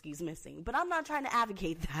of brewskis missing. But I'm not trying to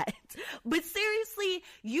advocate that. But seriously,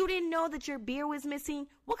 you didn't know that your beer was missing?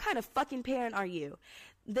 What kind of fucking parent are you?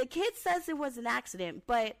 The kid says it was an accident,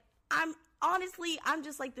 but I'm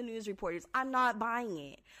just like the news reporters. I'm not buying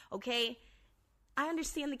it. Okay? I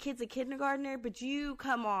understand the kid's a kindergartner, but you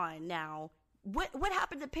come on now. What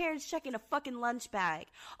happened to parents checking a fucking lunch bag?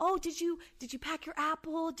 Oh, did you pack your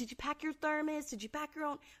apple? Did you pack your thermos? Did you pack your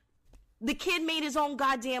own? The kid made his own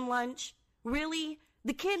goddamn lunch? Really?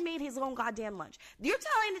 The kid made his own goddamn lunch. You're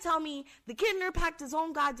trying to tell me the kindergartner packed his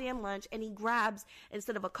own goddamn lunch and he grabs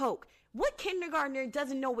instead of a Coke. What kindergartner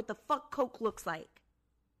doesn't know what the fuck Coke looks like?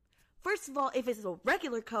 First of all, if it's a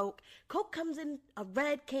regular Coke, Coke comes in a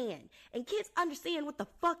red can. And kids understand what the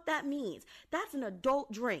fuck that means. That's an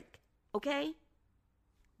adult drink. Okay?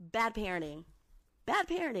 Bad parenting. Bad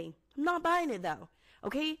parenting. I'm not buying it though.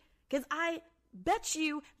 Okay? Because I bet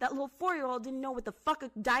you that little 4-year-old didn't know what the fuck a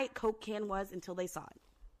Diet Coke can was until they saw it.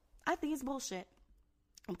 I think it's bullshit.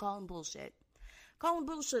 I'm calling bullshit. Calling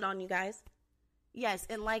bullshit on you guys. Yes,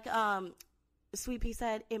 and like Sweet Pea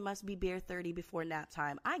said, it must be beer 30 before nap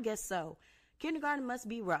time. I guess so. Kindergarten must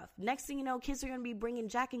be rough. Next thing you know, kids are going to be bringing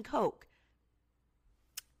Jack and Coke.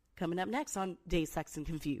 Coming up next on Dazed, Sexed, and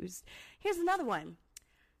Confused. Here's another one.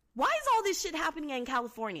 Why is all this shit happening in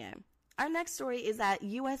California? Our next story is at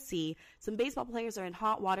USC. Some baseball players are in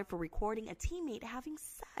hot water for recording a teammate having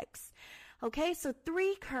sex. Okay, so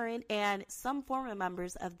 3 current and some former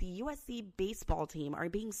members of the USC baseball team are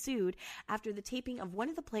being sued after the taping of one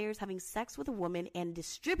of the players having sex with a woman and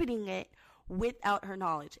distributing it without her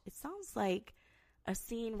knowledge. It sounds like a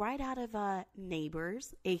scene right out of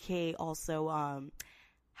Neighbors, aka also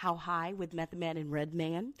How High with Method Man and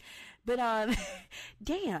Redman. But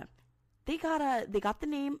damn, they got the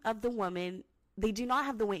name of the woman They do not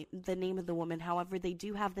have the name of the woman. However, they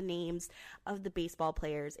do have the names of the baseball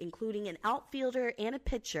players, including an outfielder and a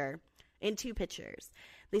pitcher, and 2 pitchers.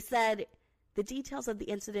 They said the details of the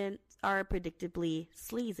incident are predictably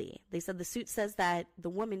sleazy. They said the suit says that the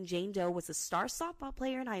woman, Jane Doe, was a star softball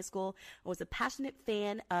player in high school and was a passionate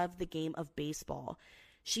fan of the game of baseball.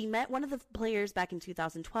 She met one of the players back in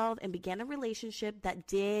 2012 and began a relationship that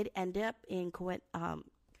did end up in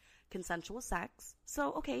consensual sex.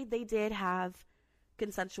 So, okay, they did have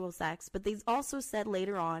consensual sex, but they also said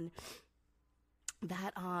later on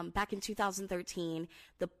that back in 2013,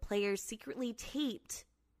 the players secretly taped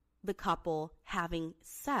the couple having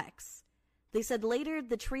sex. They said later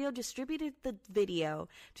the trio distributed the video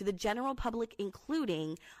to the general public,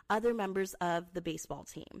 including other members of the baseball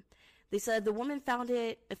team. They said the woman found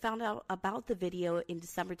out about the video in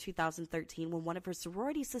December 2013 when one of her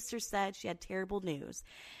sorority sisters said she had terrible news.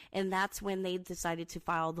 And that's when they decided to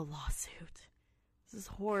file the lawsuit. This is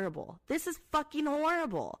horrible. This is fucking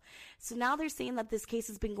horrible. So now they're saying that this case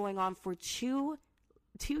has been going on for two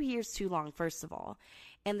years too long, first of all.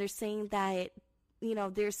 And they're saying that, you know,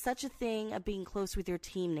 there's such a thing of being close with your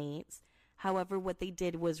teammates. However, what they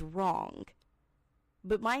did was wrong.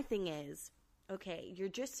 But my thing is, okay, you're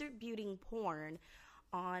distributing porn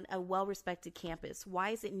on a well-respected campus.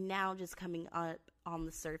 Why is it now just coming up on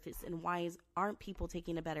the surface? And why aren't people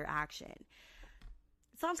taking a better action?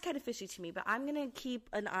 It sounds kind of fishy to me, but I'm going to keep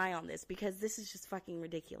an eye on this because this is just fucking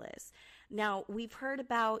ridiculous. Now, we've heard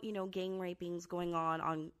about, you know, gang rapings going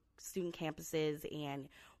on student campuses, and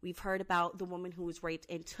we've heard about the woman who was raped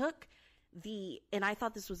and took and I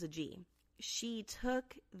thought this was a G. She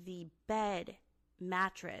took the bed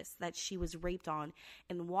mattress that she was raped on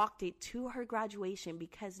and walked it to her graduation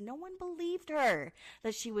because no one believed her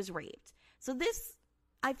that she was raped. So this,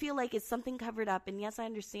 I feel like, is something covered up. And yes, I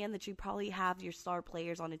understand that you probably have your star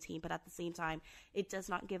players on a team, but at the same time, it does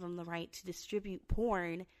not give them the right to distribute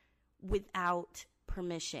porn without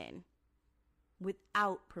permission.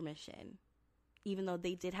 Without permission. Even though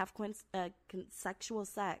they did have sexual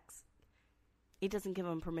sex, it doesn't give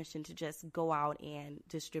them permission to just go out and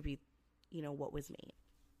distribute, you know, what was made.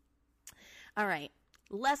 All right,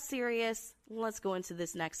 less serious. Let's go into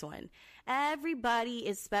this next one. Everybody,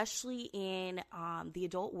 especially in the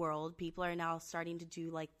adult world, people are now starting to do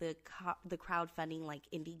like the crowdfunding, like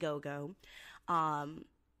Indiegogo.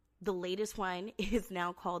 The latest one is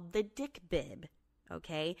now called the Dick Bib.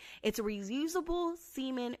 Okay, it's a reusable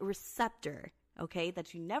semen receptor. Okay,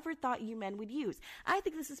 that you never thought you men would use. I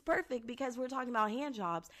think this is perfect because we're talking about hand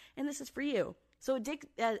jobs, and this is for you. So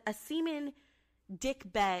a semen dick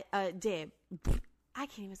bib. I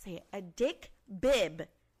can't even say it. A dick bib.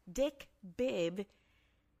 Dick bib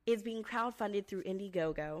is being crowdfunded through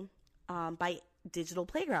Indiegogo by Digital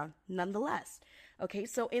Playground, nonetheless. Okay,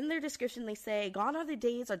 so in their description, they say, gone are the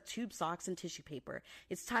days of tube socks and tissue paper.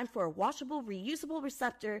 It's time for a washable, reusable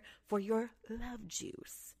receptor for your love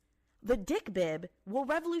juice. The Dick Bib will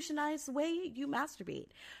revolutionize the way you masturbate.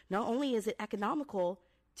 Not only is it economical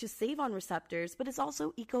to save on receptors, but it's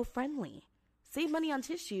also eco-friendly. Save money on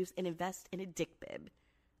tissues and invest in a Dick Bib.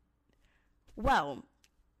 Well,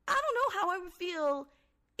 I don't know how I would feel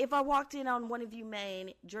if I walked in on one of you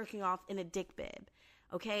men jerking off in a Dick Bib.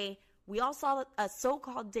 Okay, we all saw a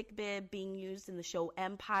so-called Dick Bib being used in the show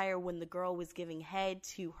Empire when the girl was giving head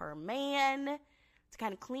to her man to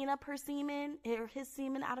kind of clean up her semen, or his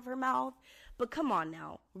semen out of her mouth. But come on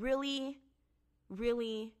now, really?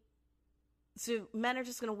 So men are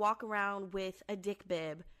just going to walk around with a Dick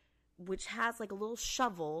Bib, which has like a little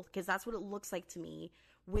shovel, because that's what it looks like to me,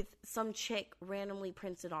 with some chick randomly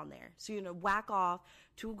printed on there. So you're going to whack off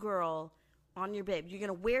to a girl on your bib. You're going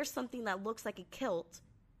to wear something that looks like a kilt,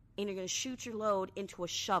 and you're going to shoot your load into a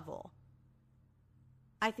shovel.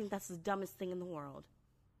 I think that's the dumbest thing in the world.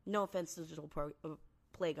 No offense to Digital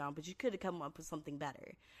Playground, but you could have come up with something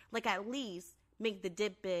better. Like, at least make the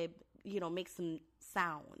Dick Bib, you know, make some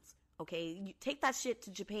sounds. Okay, you take that shit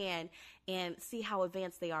to Japan and see how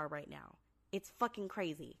advanced they are right now. It's fucking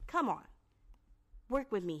crazy. Come on.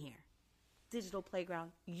 Work with me here. Digital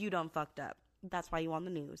Playground, you done fucked up. That's why you on the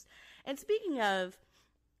news. And speaking of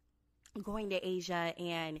going to Asia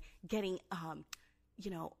and getting,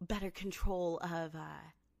 better control of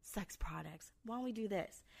sex products, why don't we do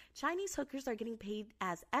this? Chinese hookers are getting paid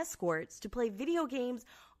as escorts to play video games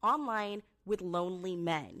online with lonely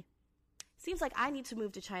men. Seems like I need to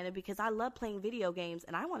move to China because I love playing video games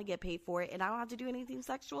and I want to get paid for it and I don't have to do anything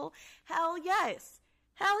sexual. Hell yes.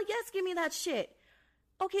 Hell yes, give me that shit.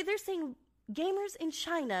 Okay, they're saying gamers in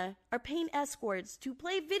China are paying escorts to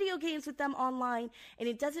play video games with them online, and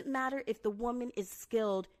it doesn't matter if the woman is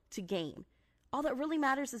skilled to game. All that really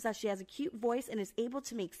matters is that she has a cute voice and is able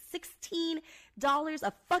to make $16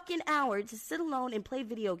 a fucking hour to sit alone and play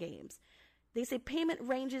video games. They say payment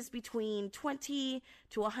ranges between 20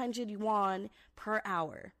 to 100 yuan per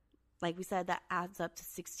hour. Like we said, that adds up to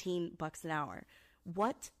 $16 an hour.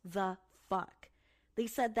 What the fuck? They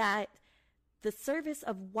said that the service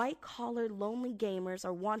of white-collar lonely gamers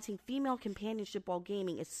are wanting female companionship while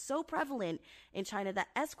gaming is so prevalent in China that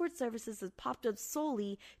escort services have popped up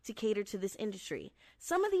solely to cater to this industry.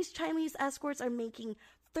 Some of these Chinese escorts are making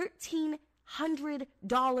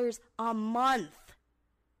 $1,300 a month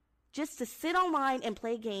just to sit online and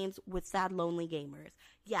play games with sad, lonely gamers.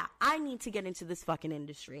 Yeah, I need to get into this fucking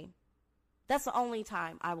industry. That's the only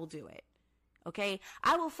time I will do it. Okay?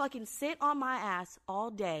 I will fucking sit on my ass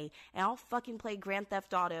all day and I'll fucking play Grand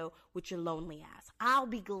Theft Auto with your lonely ass. I'll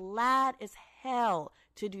be glad as hell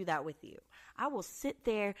to do that with you. I will sit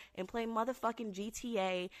there and play motherfucking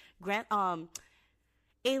GTA,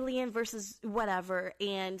 Alien versus whatever,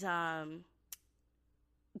 and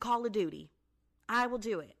Call of Duty. I will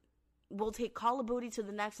do it. We'll take Call of Duty to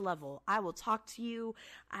the next level. I will talk to you.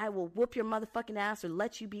 I will whoop your motherfucking ass or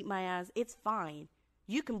let you beat my ass. It's fine.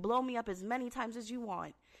 You can blow me up as many times as you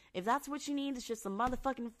want. If that's what you need, it's just some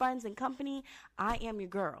motherfucking friends and company, I am your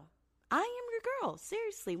girl. I am your girl.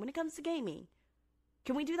 Seriously, when it comes to gaming.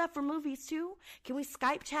 Can we do that for movies too? Can we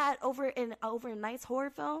Skype chat over a nice horror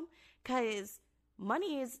film? Because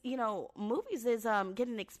money is, movies is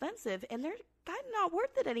getting expensive and they're kind of not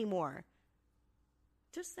worth it anymore.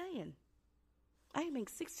 Just saying. I can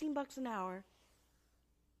make $16 an hour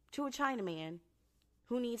to a Chinaman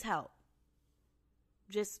who needs help.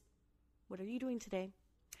 Just, what are you doing today?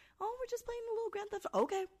 Oh, we're just playing a little Grand Theft.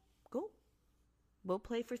 Okay, cool. We'll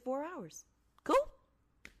play for 4 hours. Cool.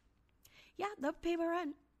 Yeah, they'll pay my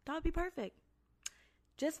rent. That would be perfect.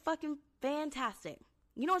 Just fucking fantastic.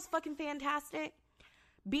 You know what's fucking fantastic?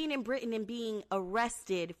 Being in Britain and being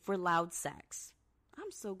arrested for loud sex.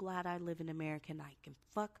 I'm so glad I live in America and I can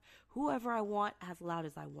fuck whoever I want as loud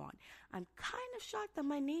as I want. I'm kind of shocked that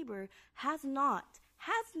my neighbor has not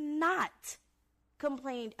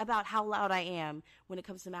complained about how loud I am when it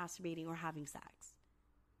comes to masturbating or having sex.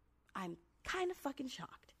 I'm kind of fucking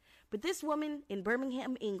shocked. But this woman in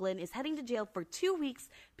Birmingham, England is heading to jail for 2 weeks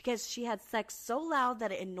because she had sex so loud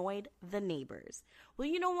that it annoyed the neighbors. Well,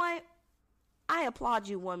 you know what? I applaud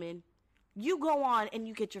you, woman. You go on and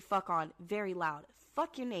you get your fuck on very loud.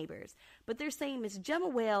 Fuck your neighbors. But they're saying Miss Gemma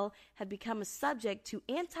Whale had become a subject to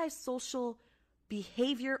antisocial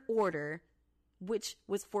behavior order, which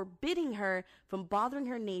was forbidding her from bothering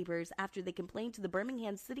her neighbors after they complained to the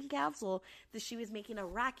Birmingham City Council that she was making a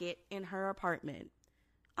racket in her apartment.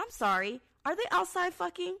 I'm sorry, are they outside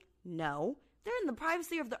fucking? No, they're in the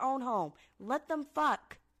privacy of their own home. Let them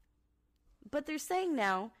fuck. But they're saying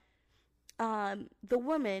now, the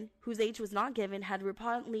woman, whose age was not given, had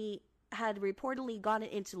reportedly gotten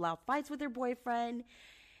into loud fights with her boyfriend,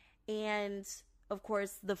 and of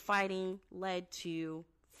course the fighting led to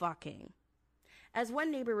fucking. As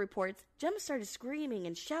one neighbor reports, Gemma started screaming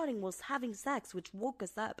and shouting whilst having sex, which woke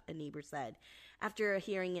us up, a neighbor said, after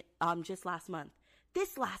hearing it just last month.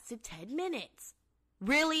 This lasted 10 minutes.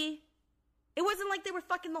 Really? It wasn't like they were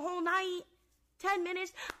fucking the whole night. 10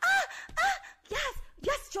 minutes.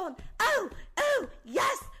 Yes, John. Oh,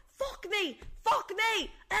 yes. Fuck me. Oh,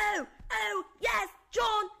 yes,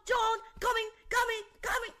 John, coming.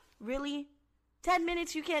 Really? 10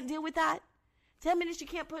 minutes you can't deal with that? 10 minutes you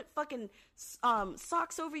can't put fucking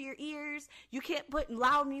socks over your ears? You can't put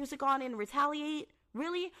loud music on and retaliate?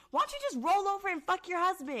 Really? Why don't you just roll over and fuck your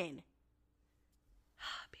husband?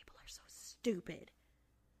 People are so stupid.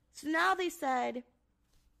 So now they said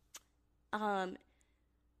the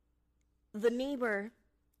neighbor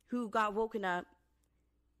who got woken up,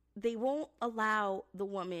 they won't allow the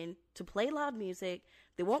woman to play loud music.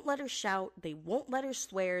 They won't let her shout. They won't let her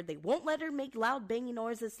swear. They won't let her make loud banging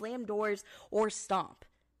noises, slam doors, or stomp.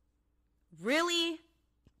 Really?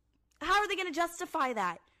 How are they going to justify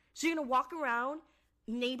that? So you're going to walk around,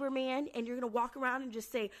 neighbor man, and you're going to walk around and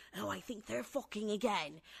just say, oh, I think they're fucking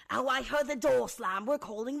again. Oh, I heard the door slam. We're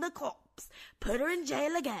calling the cops. Put her in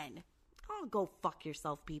jail again. Oh, go fuck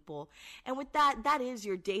yourself, people. And with that, that is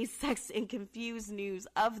your Dazed, Sex, and Confused news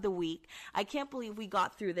of the week. I can't believe we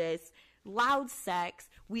got through this. Loud sex.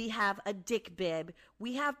 We have a dick bib.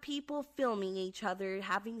 We have people filming each other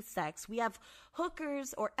having sex. We have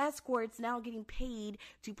hookers or escorts now getting paid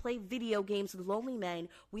to play video games with lonely men.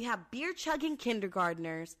 We have beer-chugging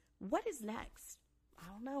kindergartners. What is next? I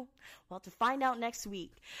don't know. We'll have to find out next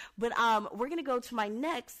week. But we're going to go to my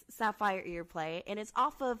next Sapphire Earplay, and it's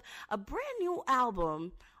off of a brand new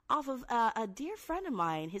album off of a dear friend of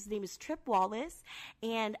mine. His name is Trip Wallace,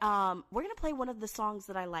 and we're going to play one of the songs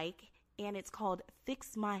that I like, and it's called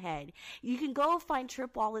Fix My Head. You can go find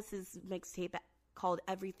Trip Wallace's mixtape called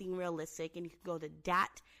Everything Realistic, and you can go to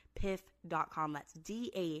datpiff.com. That's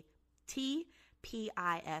DATPIFF.com.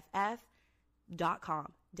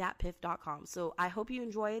 datpiff.com. So I hope you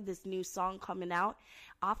enjoy this new song coming out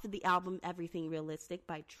off of the album Everything Realistic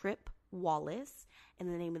by Trip Wallace, and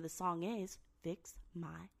the name of the song is Fix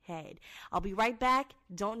My Head. I'll be right back.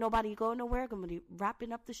 Don't nobody go nowhere. I'm going to be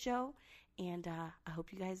wrapping up the show, and I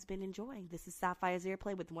hope you guys have been enjoying. This is Sapphire's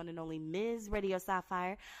Airplay with one and only Ms. Radio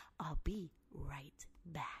Sapphire. I'll be right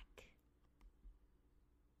back.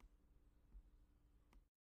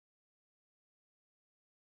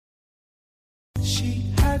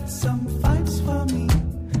 She had some vibes for me.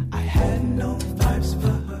 I had no vibes for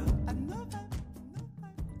her. I know that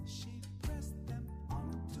she pressed them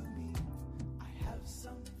onto me. I have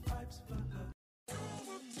some vibes for her.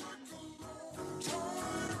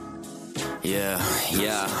 Yeah.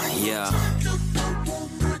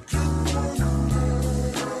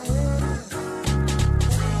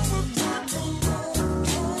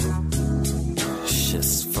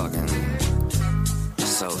 Shit's fucking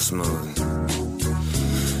so smooth.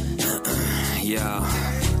 Yeah.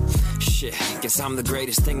 Shit, guess I'm the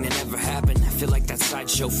greatest thing that ever happened. I feel like that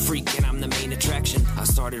sideshow freak and I'm the main attraction. I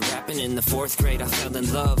started rapping in the 4th grade, I fell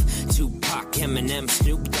in love. Tupac, Eminem,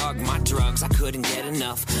 Snoop Dogg, my drugs, I couldn't get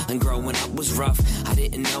enough. And growing up was rough, I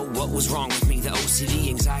didn't know what was wrong with me. The OCD,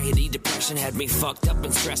 anxiety, depression had me fucked up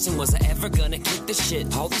and stressing. Was I ever gonna kick the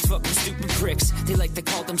shit? All these fucking stupid pricks, they like to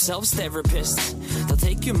call themselves therapists. They'll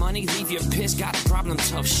take your money, leave you pissed, got a problem,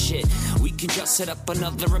 tough shit. We can just set up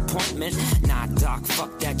another appointment. Nah, doc,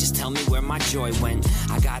 fuck that, just tell me where my joy went.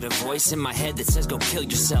 I got a voice in my head that says go kill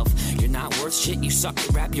yourself. You're not worth shit, you suck at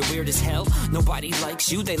rap, you're weird as hell. Nobody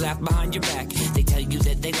likes you, they laugh behind your back. They tell you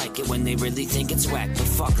that they like it when they really think it's whack, but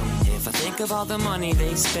fuck them. If I think of all the money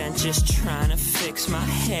they spent just trying to fix my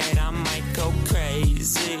head, I might go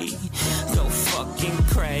crazy. Go fucking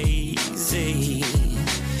crazy.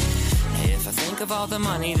 If I think of all the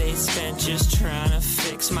money they spent just trying to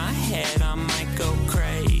fix my head, I might go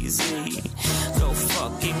crazy. Go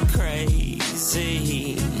fucking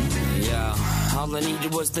crazy. Yeah. All I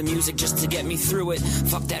needed was the music just to get me through it.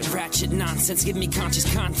 Fuck that ratchet nonsense, give me conscious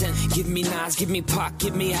content. Give me Nas, give me Pac,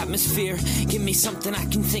 give me atmosphere. Give me something I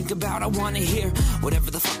can think about, I wanna hear whatever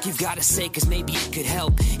the fuck you've gotta say, cause maybe it could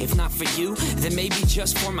help. If not for you, then maybe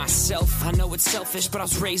just for myself. I know it's selfish, but I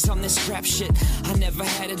was raised on this rap shit. I never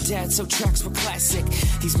had a dad, so tracks were classic.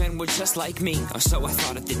 These men were just like me, or so I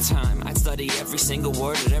thought at the time. I'd study every single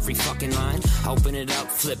word at every fucking line. Open it up,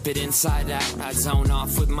 flip it inside out. I'd zone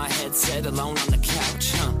off with my headset alone on the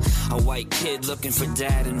couch, A white kid looking for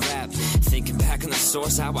dad and rap. Thinking back on the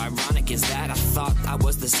source, how ironic is that? I thought I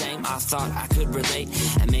was the same, I thought I could relate.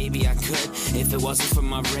 And maybe I could, if it wasn't for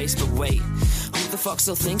my race. But wait, who the fuck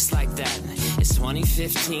still thinks like that? It's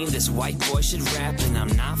 2015, this white boy should rap. And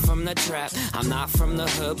I'm not from the trap, I'm not from the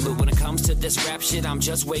hood. But when it comes to this rap shit, I'm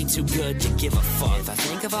just way too good to give a fuck. If I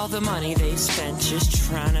think of all the money they spent just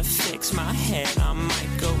trying to fix my head, I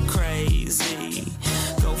might go crazy.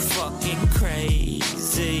 Go fucking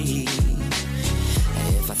crazy.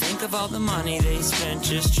 If I think of all the money they spent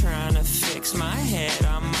just trying to fix my head,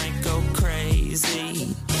 I might go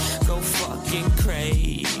crazy. Go fucking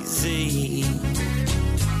crazy.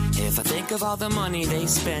 If I think of all the money they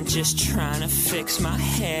spent just trying to fix my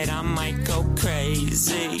head, I might go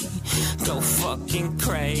crazy. Go fucking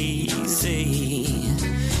crazy.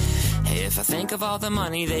 If I think of all the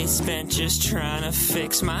money they spent just trying to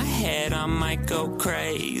fix my head, I might go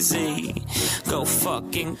crazy. Go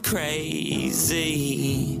fucking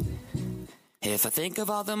crazy. If I think of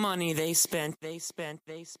all the money they spent.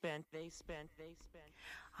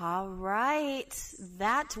 All right,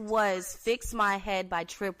 that was Fix My Head by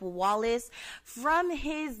Trip Wallace from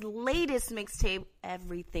his latest mixtape,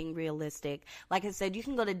 Everything Realistic. Like I said, you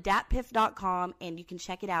can go to datpiff.com and you can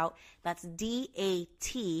check it out. That's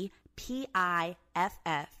DATPIFF.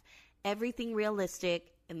 Everything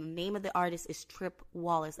Realistic, and the name of the artist is Trip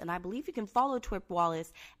Wallace. And I believe you can follow Trip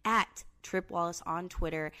Wallace at Trip Wallace on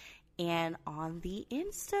Twitter and on the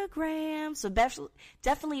Instagram. So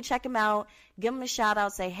definitely check him out. Give him a shout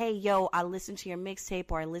out. Say, hey, yo, I listened to your mixtape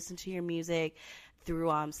or I listened to your music through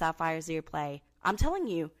Sapphire's Airplay. I'm telling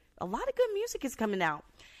you, a lot of good music is coming out.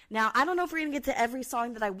 Now, I don't know if we're going to get to every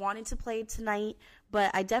song that I wanted to play tonight, but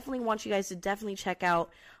I definitely want you guys to definitely check out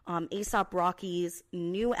A$AP Rocky's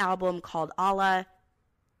new album called Allah,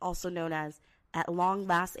 also known as At long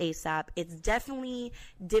last, ASAP. It's definitely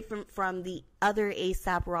different from the other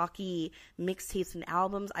ASAP Rocky mixtapes and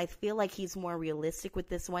albums. I feel like he's more realistic with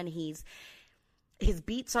this one. His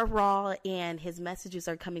beats are raw and his messages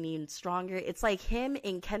are coming in stronger. It's like him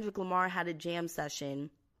and Kendrick Lamar had a jam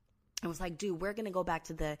session. I was like, dude, we're going to go back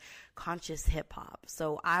to the conscious hip hop.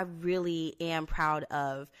 So I really am proud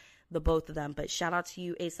of the both of them. But shout out to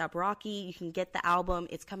you, ASAP Rocky. You can get the album.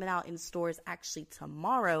 It's coming out in stores actually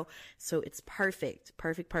tomorrow. So it's perfect.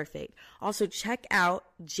 Perfect. Also check out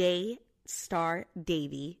J Star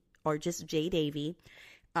Davy, or just J Davy.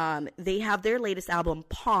 They have their latest album,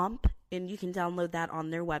 Pomp, and you can download that on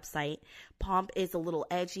their website. Pomp is a little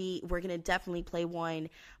edgy. We're going to definitely play one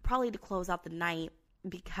probably to close out the night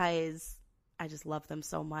because I just love them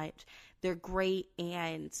so much. They're great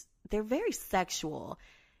and they're very sexual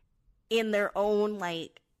in their own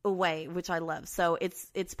like way, which I love. So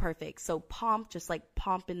it's perfect. So Pomp, just like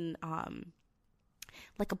pumping,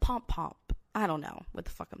 like a pomp. I don't know what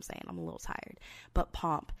the fuck I'm saying. I'm a little tired, but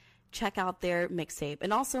Pomp. Check out their mixtape.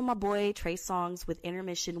 And also my boy Trey Songz with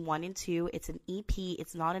Intermission 1 and 2. It's an EP.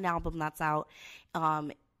 It's not an album that's out.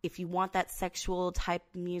 If you want that sexual type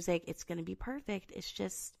music, it's going to be perfect. It's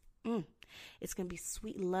just, it's going to be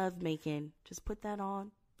sweet love making. Just put that on,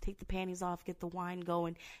 take the panties off, get the wine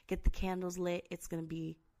going, get the candles lit. It's going to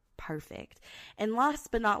be perfect. And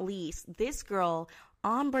last but not least, this girl,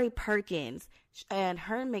 Ombre Perkins, and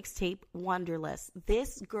her mixtape Wonderlust.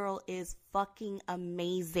 This girl is fucking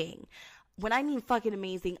amazing. When I mean fucking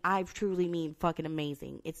amazing, I truly mean fucking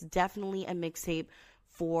amazing. It's definitely a mixtape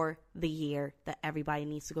for the year that everybody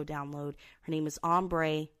needs to go download. Her name is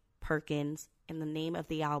Ombre Perkins, and the name of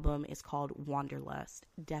the album is called Wanderlust.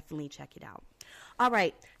 Definitely check it out. All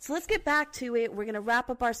right, so let's get back to it. We're going to wrap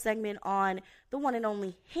up our segment on the one and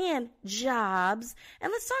only hand jobs,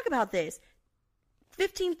 and let's talk about this.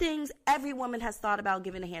 15 things every woman has thought about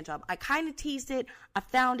giving a hand job. I kind of teased it. I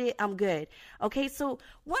found it. I'm good. Okay, so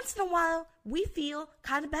once in a while, we feel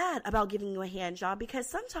kind of bad about giving you a hand job because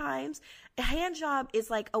sometimes a hand job is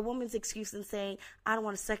like a woman's excuse in saying, I don't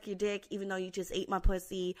want to suck your dick even though you just ate my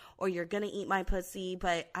pussy, or you're going to eat my pussy,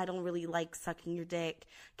 but I don't really like sucking your dick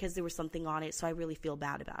because there was something on it, so I really feel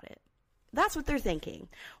bad about it. That's what they're thinking.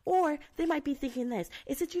 Or they might be thinking this.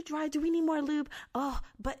 Is it too dry? Do we need more lube? Oh,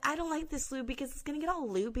 but I don't like this lube because it's going to get all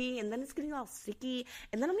lubey and then it's going to get all sticky.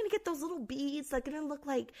 And then I'm going to get those little beads that are going to look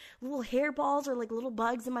like little hairballs or like little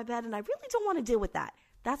bugs in my bed. And I really don't want to deal with that.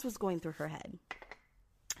 That's what's going through her head.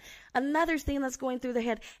 Another thing that's going through their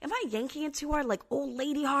head. Am I yanking it too hard? Like old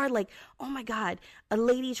lady hard? Like, oh my God, a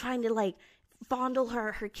lady trying to like fondle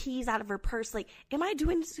her keys out of her purse. Like, am I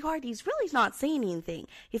doing this too hard? He's really not saying anything.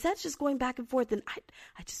 His head's just going back and forth, and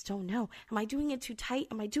I just don't know. Am I doing it too tight?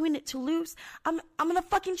 Am I doing it too loose? I'm gonna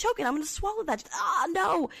fucking choke it. I'm gonna swallow that.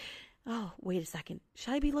 No. Oh, wait a second.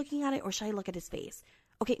 Should I be looking at it or should I look at his face?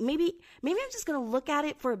 Okay, maybe I'm just gonna look at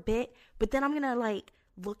it for a bit, but then I'm gonna like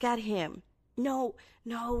look at him. No.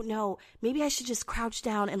 Maybe I should just crouch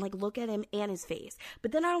down and like look at him and his face.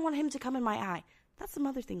 But then I don't want him to come in my eye. That's some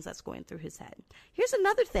other things that's going through his head. Here's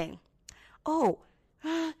another thing. Oh,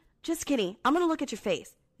 just kidding. I'm going to look at your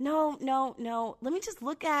face. No. Let me just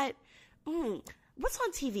look at, what's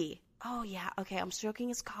on TV? Oh, yeah. Okay, I'm stroking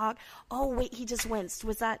his cock. Oh, wait, he just winced.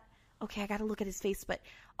 Was that, okay, I got to look at his face. But,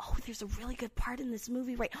 oh, there's a really good part in this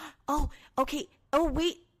movie, right? Oh, okay. Oh,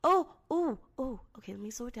 wait. Oh. Okay, let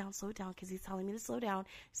me slow it down, because he's telling me to slow down,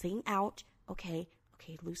 saying ouch. Okay,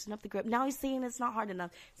 loosen up the grip. Now he's saying it's not hard enough.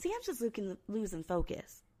 See, I'm just losing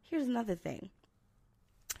focus. Here's another thing.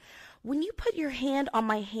 When you put your hand on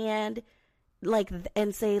my hand, like,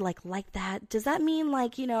 and say, like that, does that mean,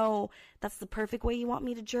 like, you know, that's the perfect way you want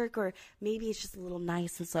me to jerk? Or maybe it's just a little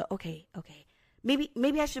nice and so, okay.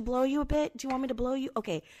 Maybe I should blow you a bit. Do you want me to blow you?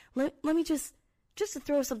 Okay, let me just to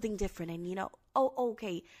throw something different and, you know,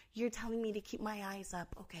 okay, you're telling me to keep my eyes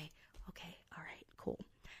up. Okay, all right, cool.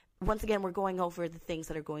 Once again, we're going over the things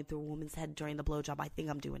that are going through a woman's head during the blowjob. I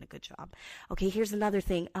think I'm doing a good job. Okay, here's another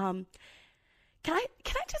thing. Can I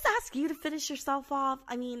just ask you to finish yourself off?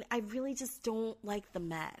 I mean, I really just don't like the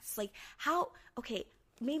mess. Like, how, okay,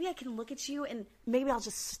 maybe I can look at you and maybe I'll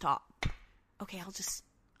just stop. Okay,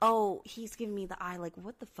 he's giving me the eye, like,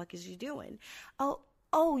 what the fuck is you doing?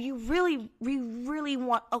 Oh, you really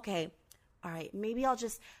want, okay. All right, maybe I'll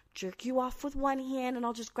just jerk you off with one hand and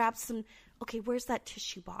I'll just grab some, okay, where's that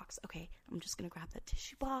tissue box? Okay, I'm just going to grab that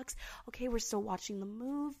tissue box. Okay, we're still watching the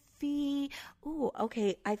movie. Ooh,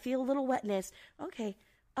 okay, I feel a little wetness. Okay.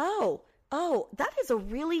 Oh, Oh, that is a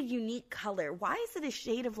really unique color. Why is it a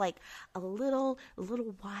shade of like a little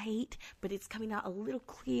white, but it's coming out a little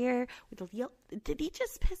clear with a yellow? Did he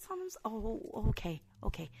just piss on himself? Oh, okay.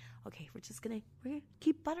 We're gonna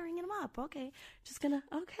keep buttering him up. Okay,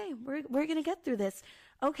 we're gonna get through this.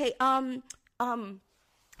 Okay,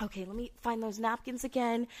 okay, let me find those napkins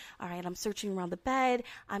again. All right, I'm searching around the bed.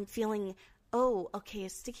 I'm feeling, oh, okay, a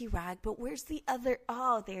sticky rag, but where's the other?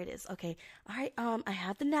 Oh, there it is. Okay, all right, I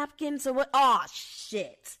have the napkin, so what? Oh,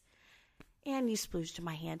 shit. And you splooged in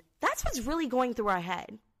my hand. That's what's really going through our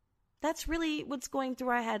head. That's really what's going through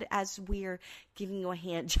our head as we're giving you a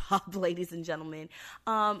hand job, ladies and gentlemen.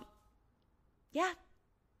 Yeah.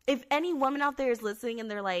 If any woman out there is listening and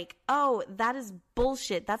they're like, oh, that is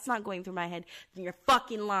bullshit, that's not going through my head, then you're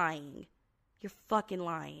fucking lying. You're fucking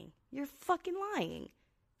lying. You're fucking lying.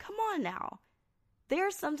 Come on now. There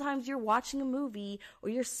are sometimes you're watching a movie or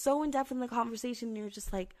you're so in depth in the conversation and you're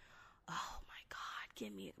just like, oh my God,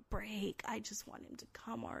 give me a break. I just want him to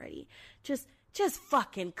come already. Just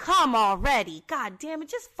fucking come already. God damn it,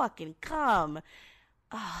 just fucking come.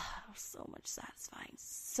 Oh, so much satisfying.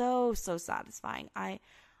 So satisfying. I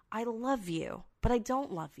love you, but I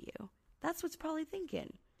don't love you. That's what's probably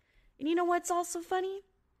thinking. And you know what's also funny?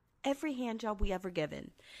 Every hand job we ever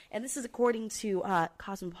given. And this is according to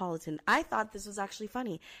Cosmopolitan. I thought this was actually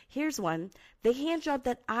funny. Here's one. The hand job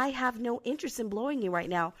that I have no interest in blowing you right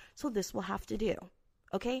now, so this will have to do.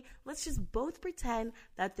 Okay? Let's just both pretend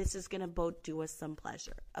that this is going to both do us some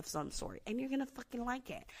pleasure of some sort. And you're going to fucking like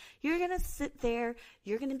it. You're going to sit there.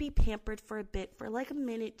 You're going to be pampered for a bit, for like a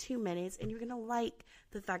minute, 2 minutes. And you're going to like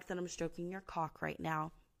the fact that I'm stroking your cock right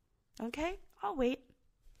now. Okay? I'll wait.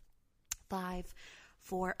 5,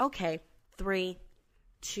 4, okay. 3,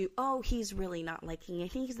 2, oh, he's really not liking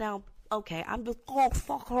it. He's now, okay, I'm just, oh,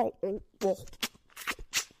 fuck, oh,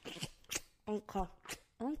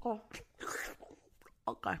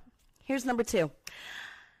 okay. Here's number 2.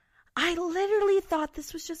 I literally thought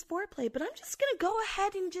this was just foreplay, but I'm just going to go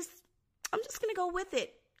ahead and I'm just going to go with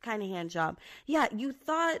it kind of hand job. Yeah, you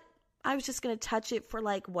thought I was just going to touch it for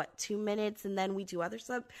like, 2 minutes and then we do other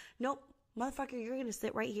stuff? Nope. Motherfucker, you're going to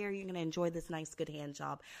sit right here. You're going to enjoy this nice, good hand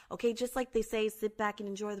job. Okay, just like they say, sit back and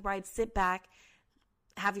enjoy the ride. Sit back,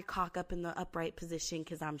 have your cock up in the upright position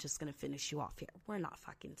because I'm just going to finish you off here. We're not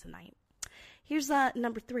fucking tonight. Here's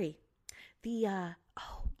number 3. We're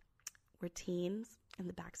teens in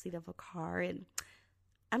the backseat of a car, and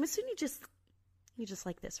I'm assuming you just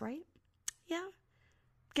like this, right? Yeah?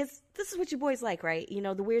 Because this is what you boys like, right? You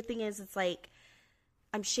know, the weird thing is it's like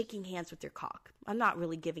I'm shaking hands with your cock. I'm not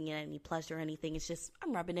really giving it any pleasure or anything. It's just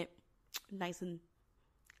I'm rubbing it nice and,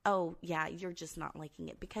 oh, yeah, you're just not liking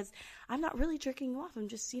it because I'm not really jerking you off. I'm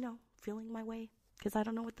just, feeling my way because I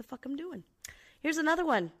don't know what the fuck I'm doing. Here's another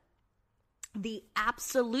one.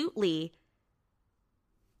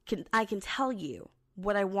 I can tell you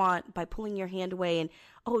what I want by pulling your hand away and,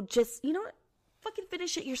 oh, just, you know what? Fucking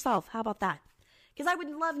finish it yourself. How about that? Because I would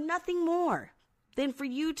love nothing more than for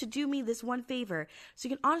you to do me this one favor. So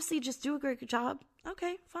you can honestly just do a great job.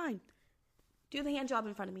 Okay, fine. Do the hand job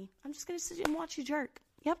in front of me. I'm just going to sit and watch you jerk.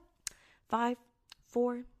 Yep. 5,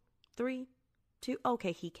 4, 3, 2.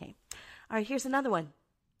 Okay, he came. All right, here's another one.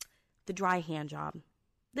 The dry hand job.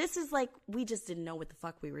 This is like we just didn't know what the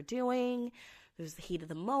fuck we were doing. It was the heat of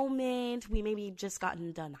the moment. We maybe just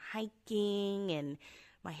gotten done hiking and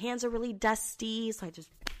my hands are really dusty. So I just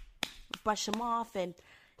brush them off and,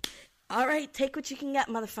 all right, take what you can get,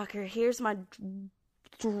 motherfucker. Here's my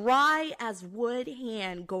dry as wood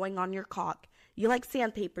hand going on your cock. You like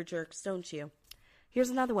sandpaper jerks, don't you? Here's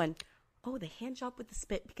another one. Oh, the hand job with the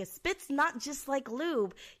spit, because spit's not just like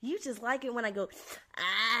lube. You just like it when I go,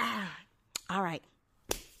 ah. All right.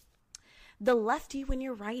 The lefty when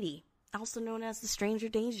you're righty, also known as the stranger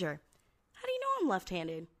danger. How do you know I'm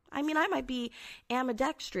left-handed? I mean, I might be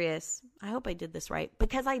ambidextrous. I hope I did this right,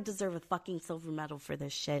 because I deserve a fucking silver medal for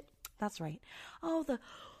this shit. That's right. I'm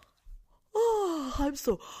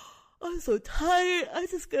so tired. I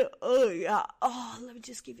just go, oh yeah. Oh, let me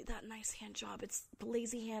just give you that nice hand job. It's the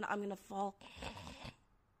lazy hand. I'm going to fall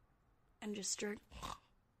and just jerk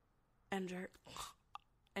and jerk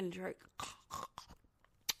and jerk.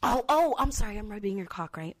 Oh, I'm sorry. I'm rubbing your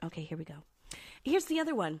cock, right? Okay, here we go. Here's the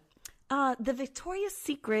other one. The Victoria's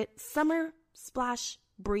Secret Summer Splash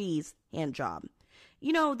Breeze hand job.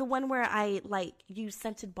 You know, the one where I, use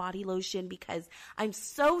scented body lotion because I'm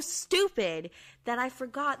so stupid that I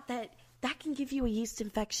forgot that can give you a yeast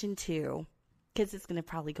infection too. Because it's going to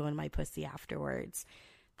probably go in my pussy afterwards.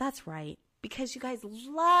 That's right. Because you guys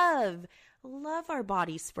love our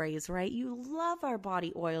body sprays, right? You love our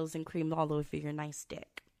body oils and cream all over your nice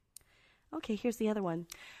dick. Okay, here's the other one.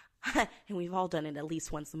 and we've all done it at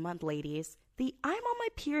least once a month, ladies, the I'm on my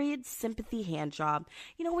period sympathy hand job.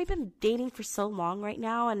 You know, we've been dating for so long right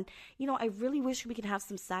now, and, you know, I really wish we could have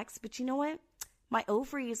some sex, but you know what? My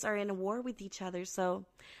ovaries are in a war with each other, so,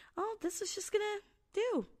 this is just gonna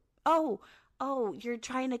do. Oh, you're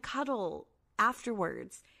trying to cuddle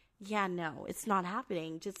afterwards. Yeah, no, it's not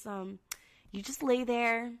happening. Just, you just lay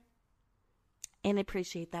there and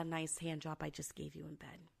appreciate that nice hand job I just gave you in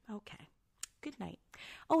bed. Okay. Good night.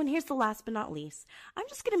 Oh, and here's the last but not least. I'm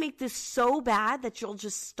just going to make this so bad that you'll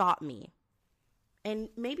just stop me and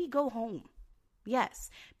maybe go home.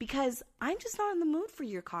 Yes, because I'm just not in the mood for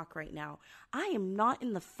your cock right now. I am not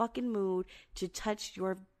in the fucking mood to touch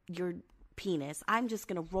your penis. I'm just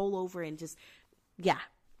going to roll over and just, yeah.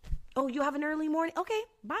 Oh, you have an early morning? Okay,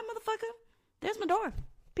 bye, motherfucker. There's my door.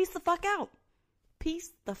 Peace the fuck out.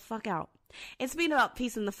 Peace the fuck out. And speaking about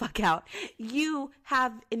peacing the fuck out, you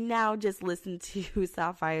have now just listened to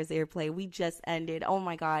Sapphire's Airplay. We just ended. Oh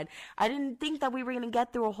my God. I didn't think that we were going to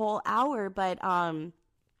get through a whole hour, but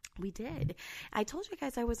we did. I told you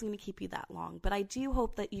guys I wasn't going to keep you that long, but I do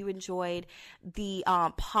hope that you enjoyed the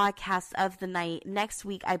podcast of the night. Next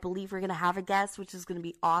week, I believe we're going to have a guest, which is going to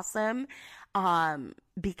be awesome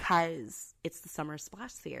because it's the Summer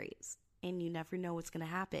Splash series. And you never know what's going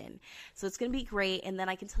to happen. So it's going to be great. And then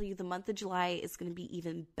I can tell you the month of July is going to be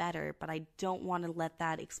even better, but I don't want to let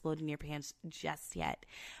that explode in your pants just yet.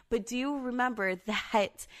 But do remember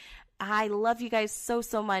that I love you guys so,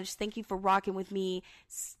 so much. Thank you for rocking with me.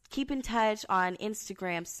 Keep in touch on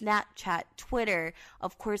Instagram, Snapchat, Twitter,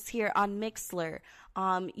 of course here on Mixlr,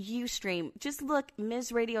 Ustream. Just look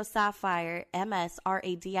Ms. Radio Sapphire,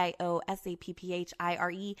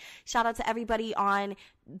 MSRADIOSAPPHIRE. Shout out to everybody on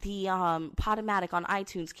the Podomatic on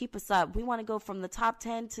iTunes. Keep us up. We want to go from the top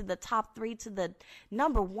 10 to the top 3 to the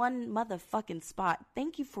number 1 motherfucking spot.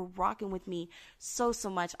 Thank you for rocking with me so, so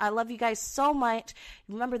much. I love you guys so much.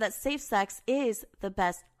 Remember that safe sex is the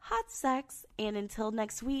best hot sex. And until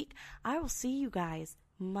next week, I will see you guys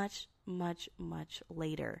much, much, much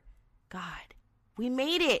later. God, we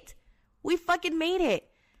made it. We fucking made it.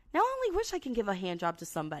 Now I only wish I can give a hand job to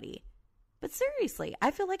somebody. But seriously, I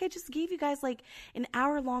feel like I just gave you guys like an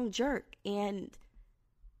hour-long jerk. And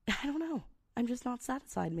I don't know. I'm just not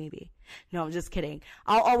satisfied, maybe. No, I'm just kidding.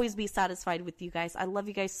 I'll always be satisfied with you guys. I love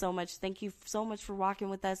you guys so much. Thank you so much for rocking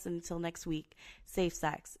with us. And until next week, safe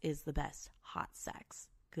sex is the best hot sex.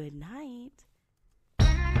 Good night.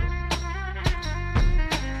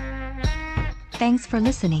 Thanks for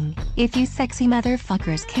listening. If you sexy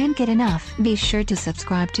motherfuckers can't get enough, be sure to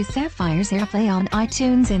subscribe to Sapphire's Airplay on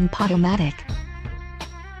iTunes and Podomatic.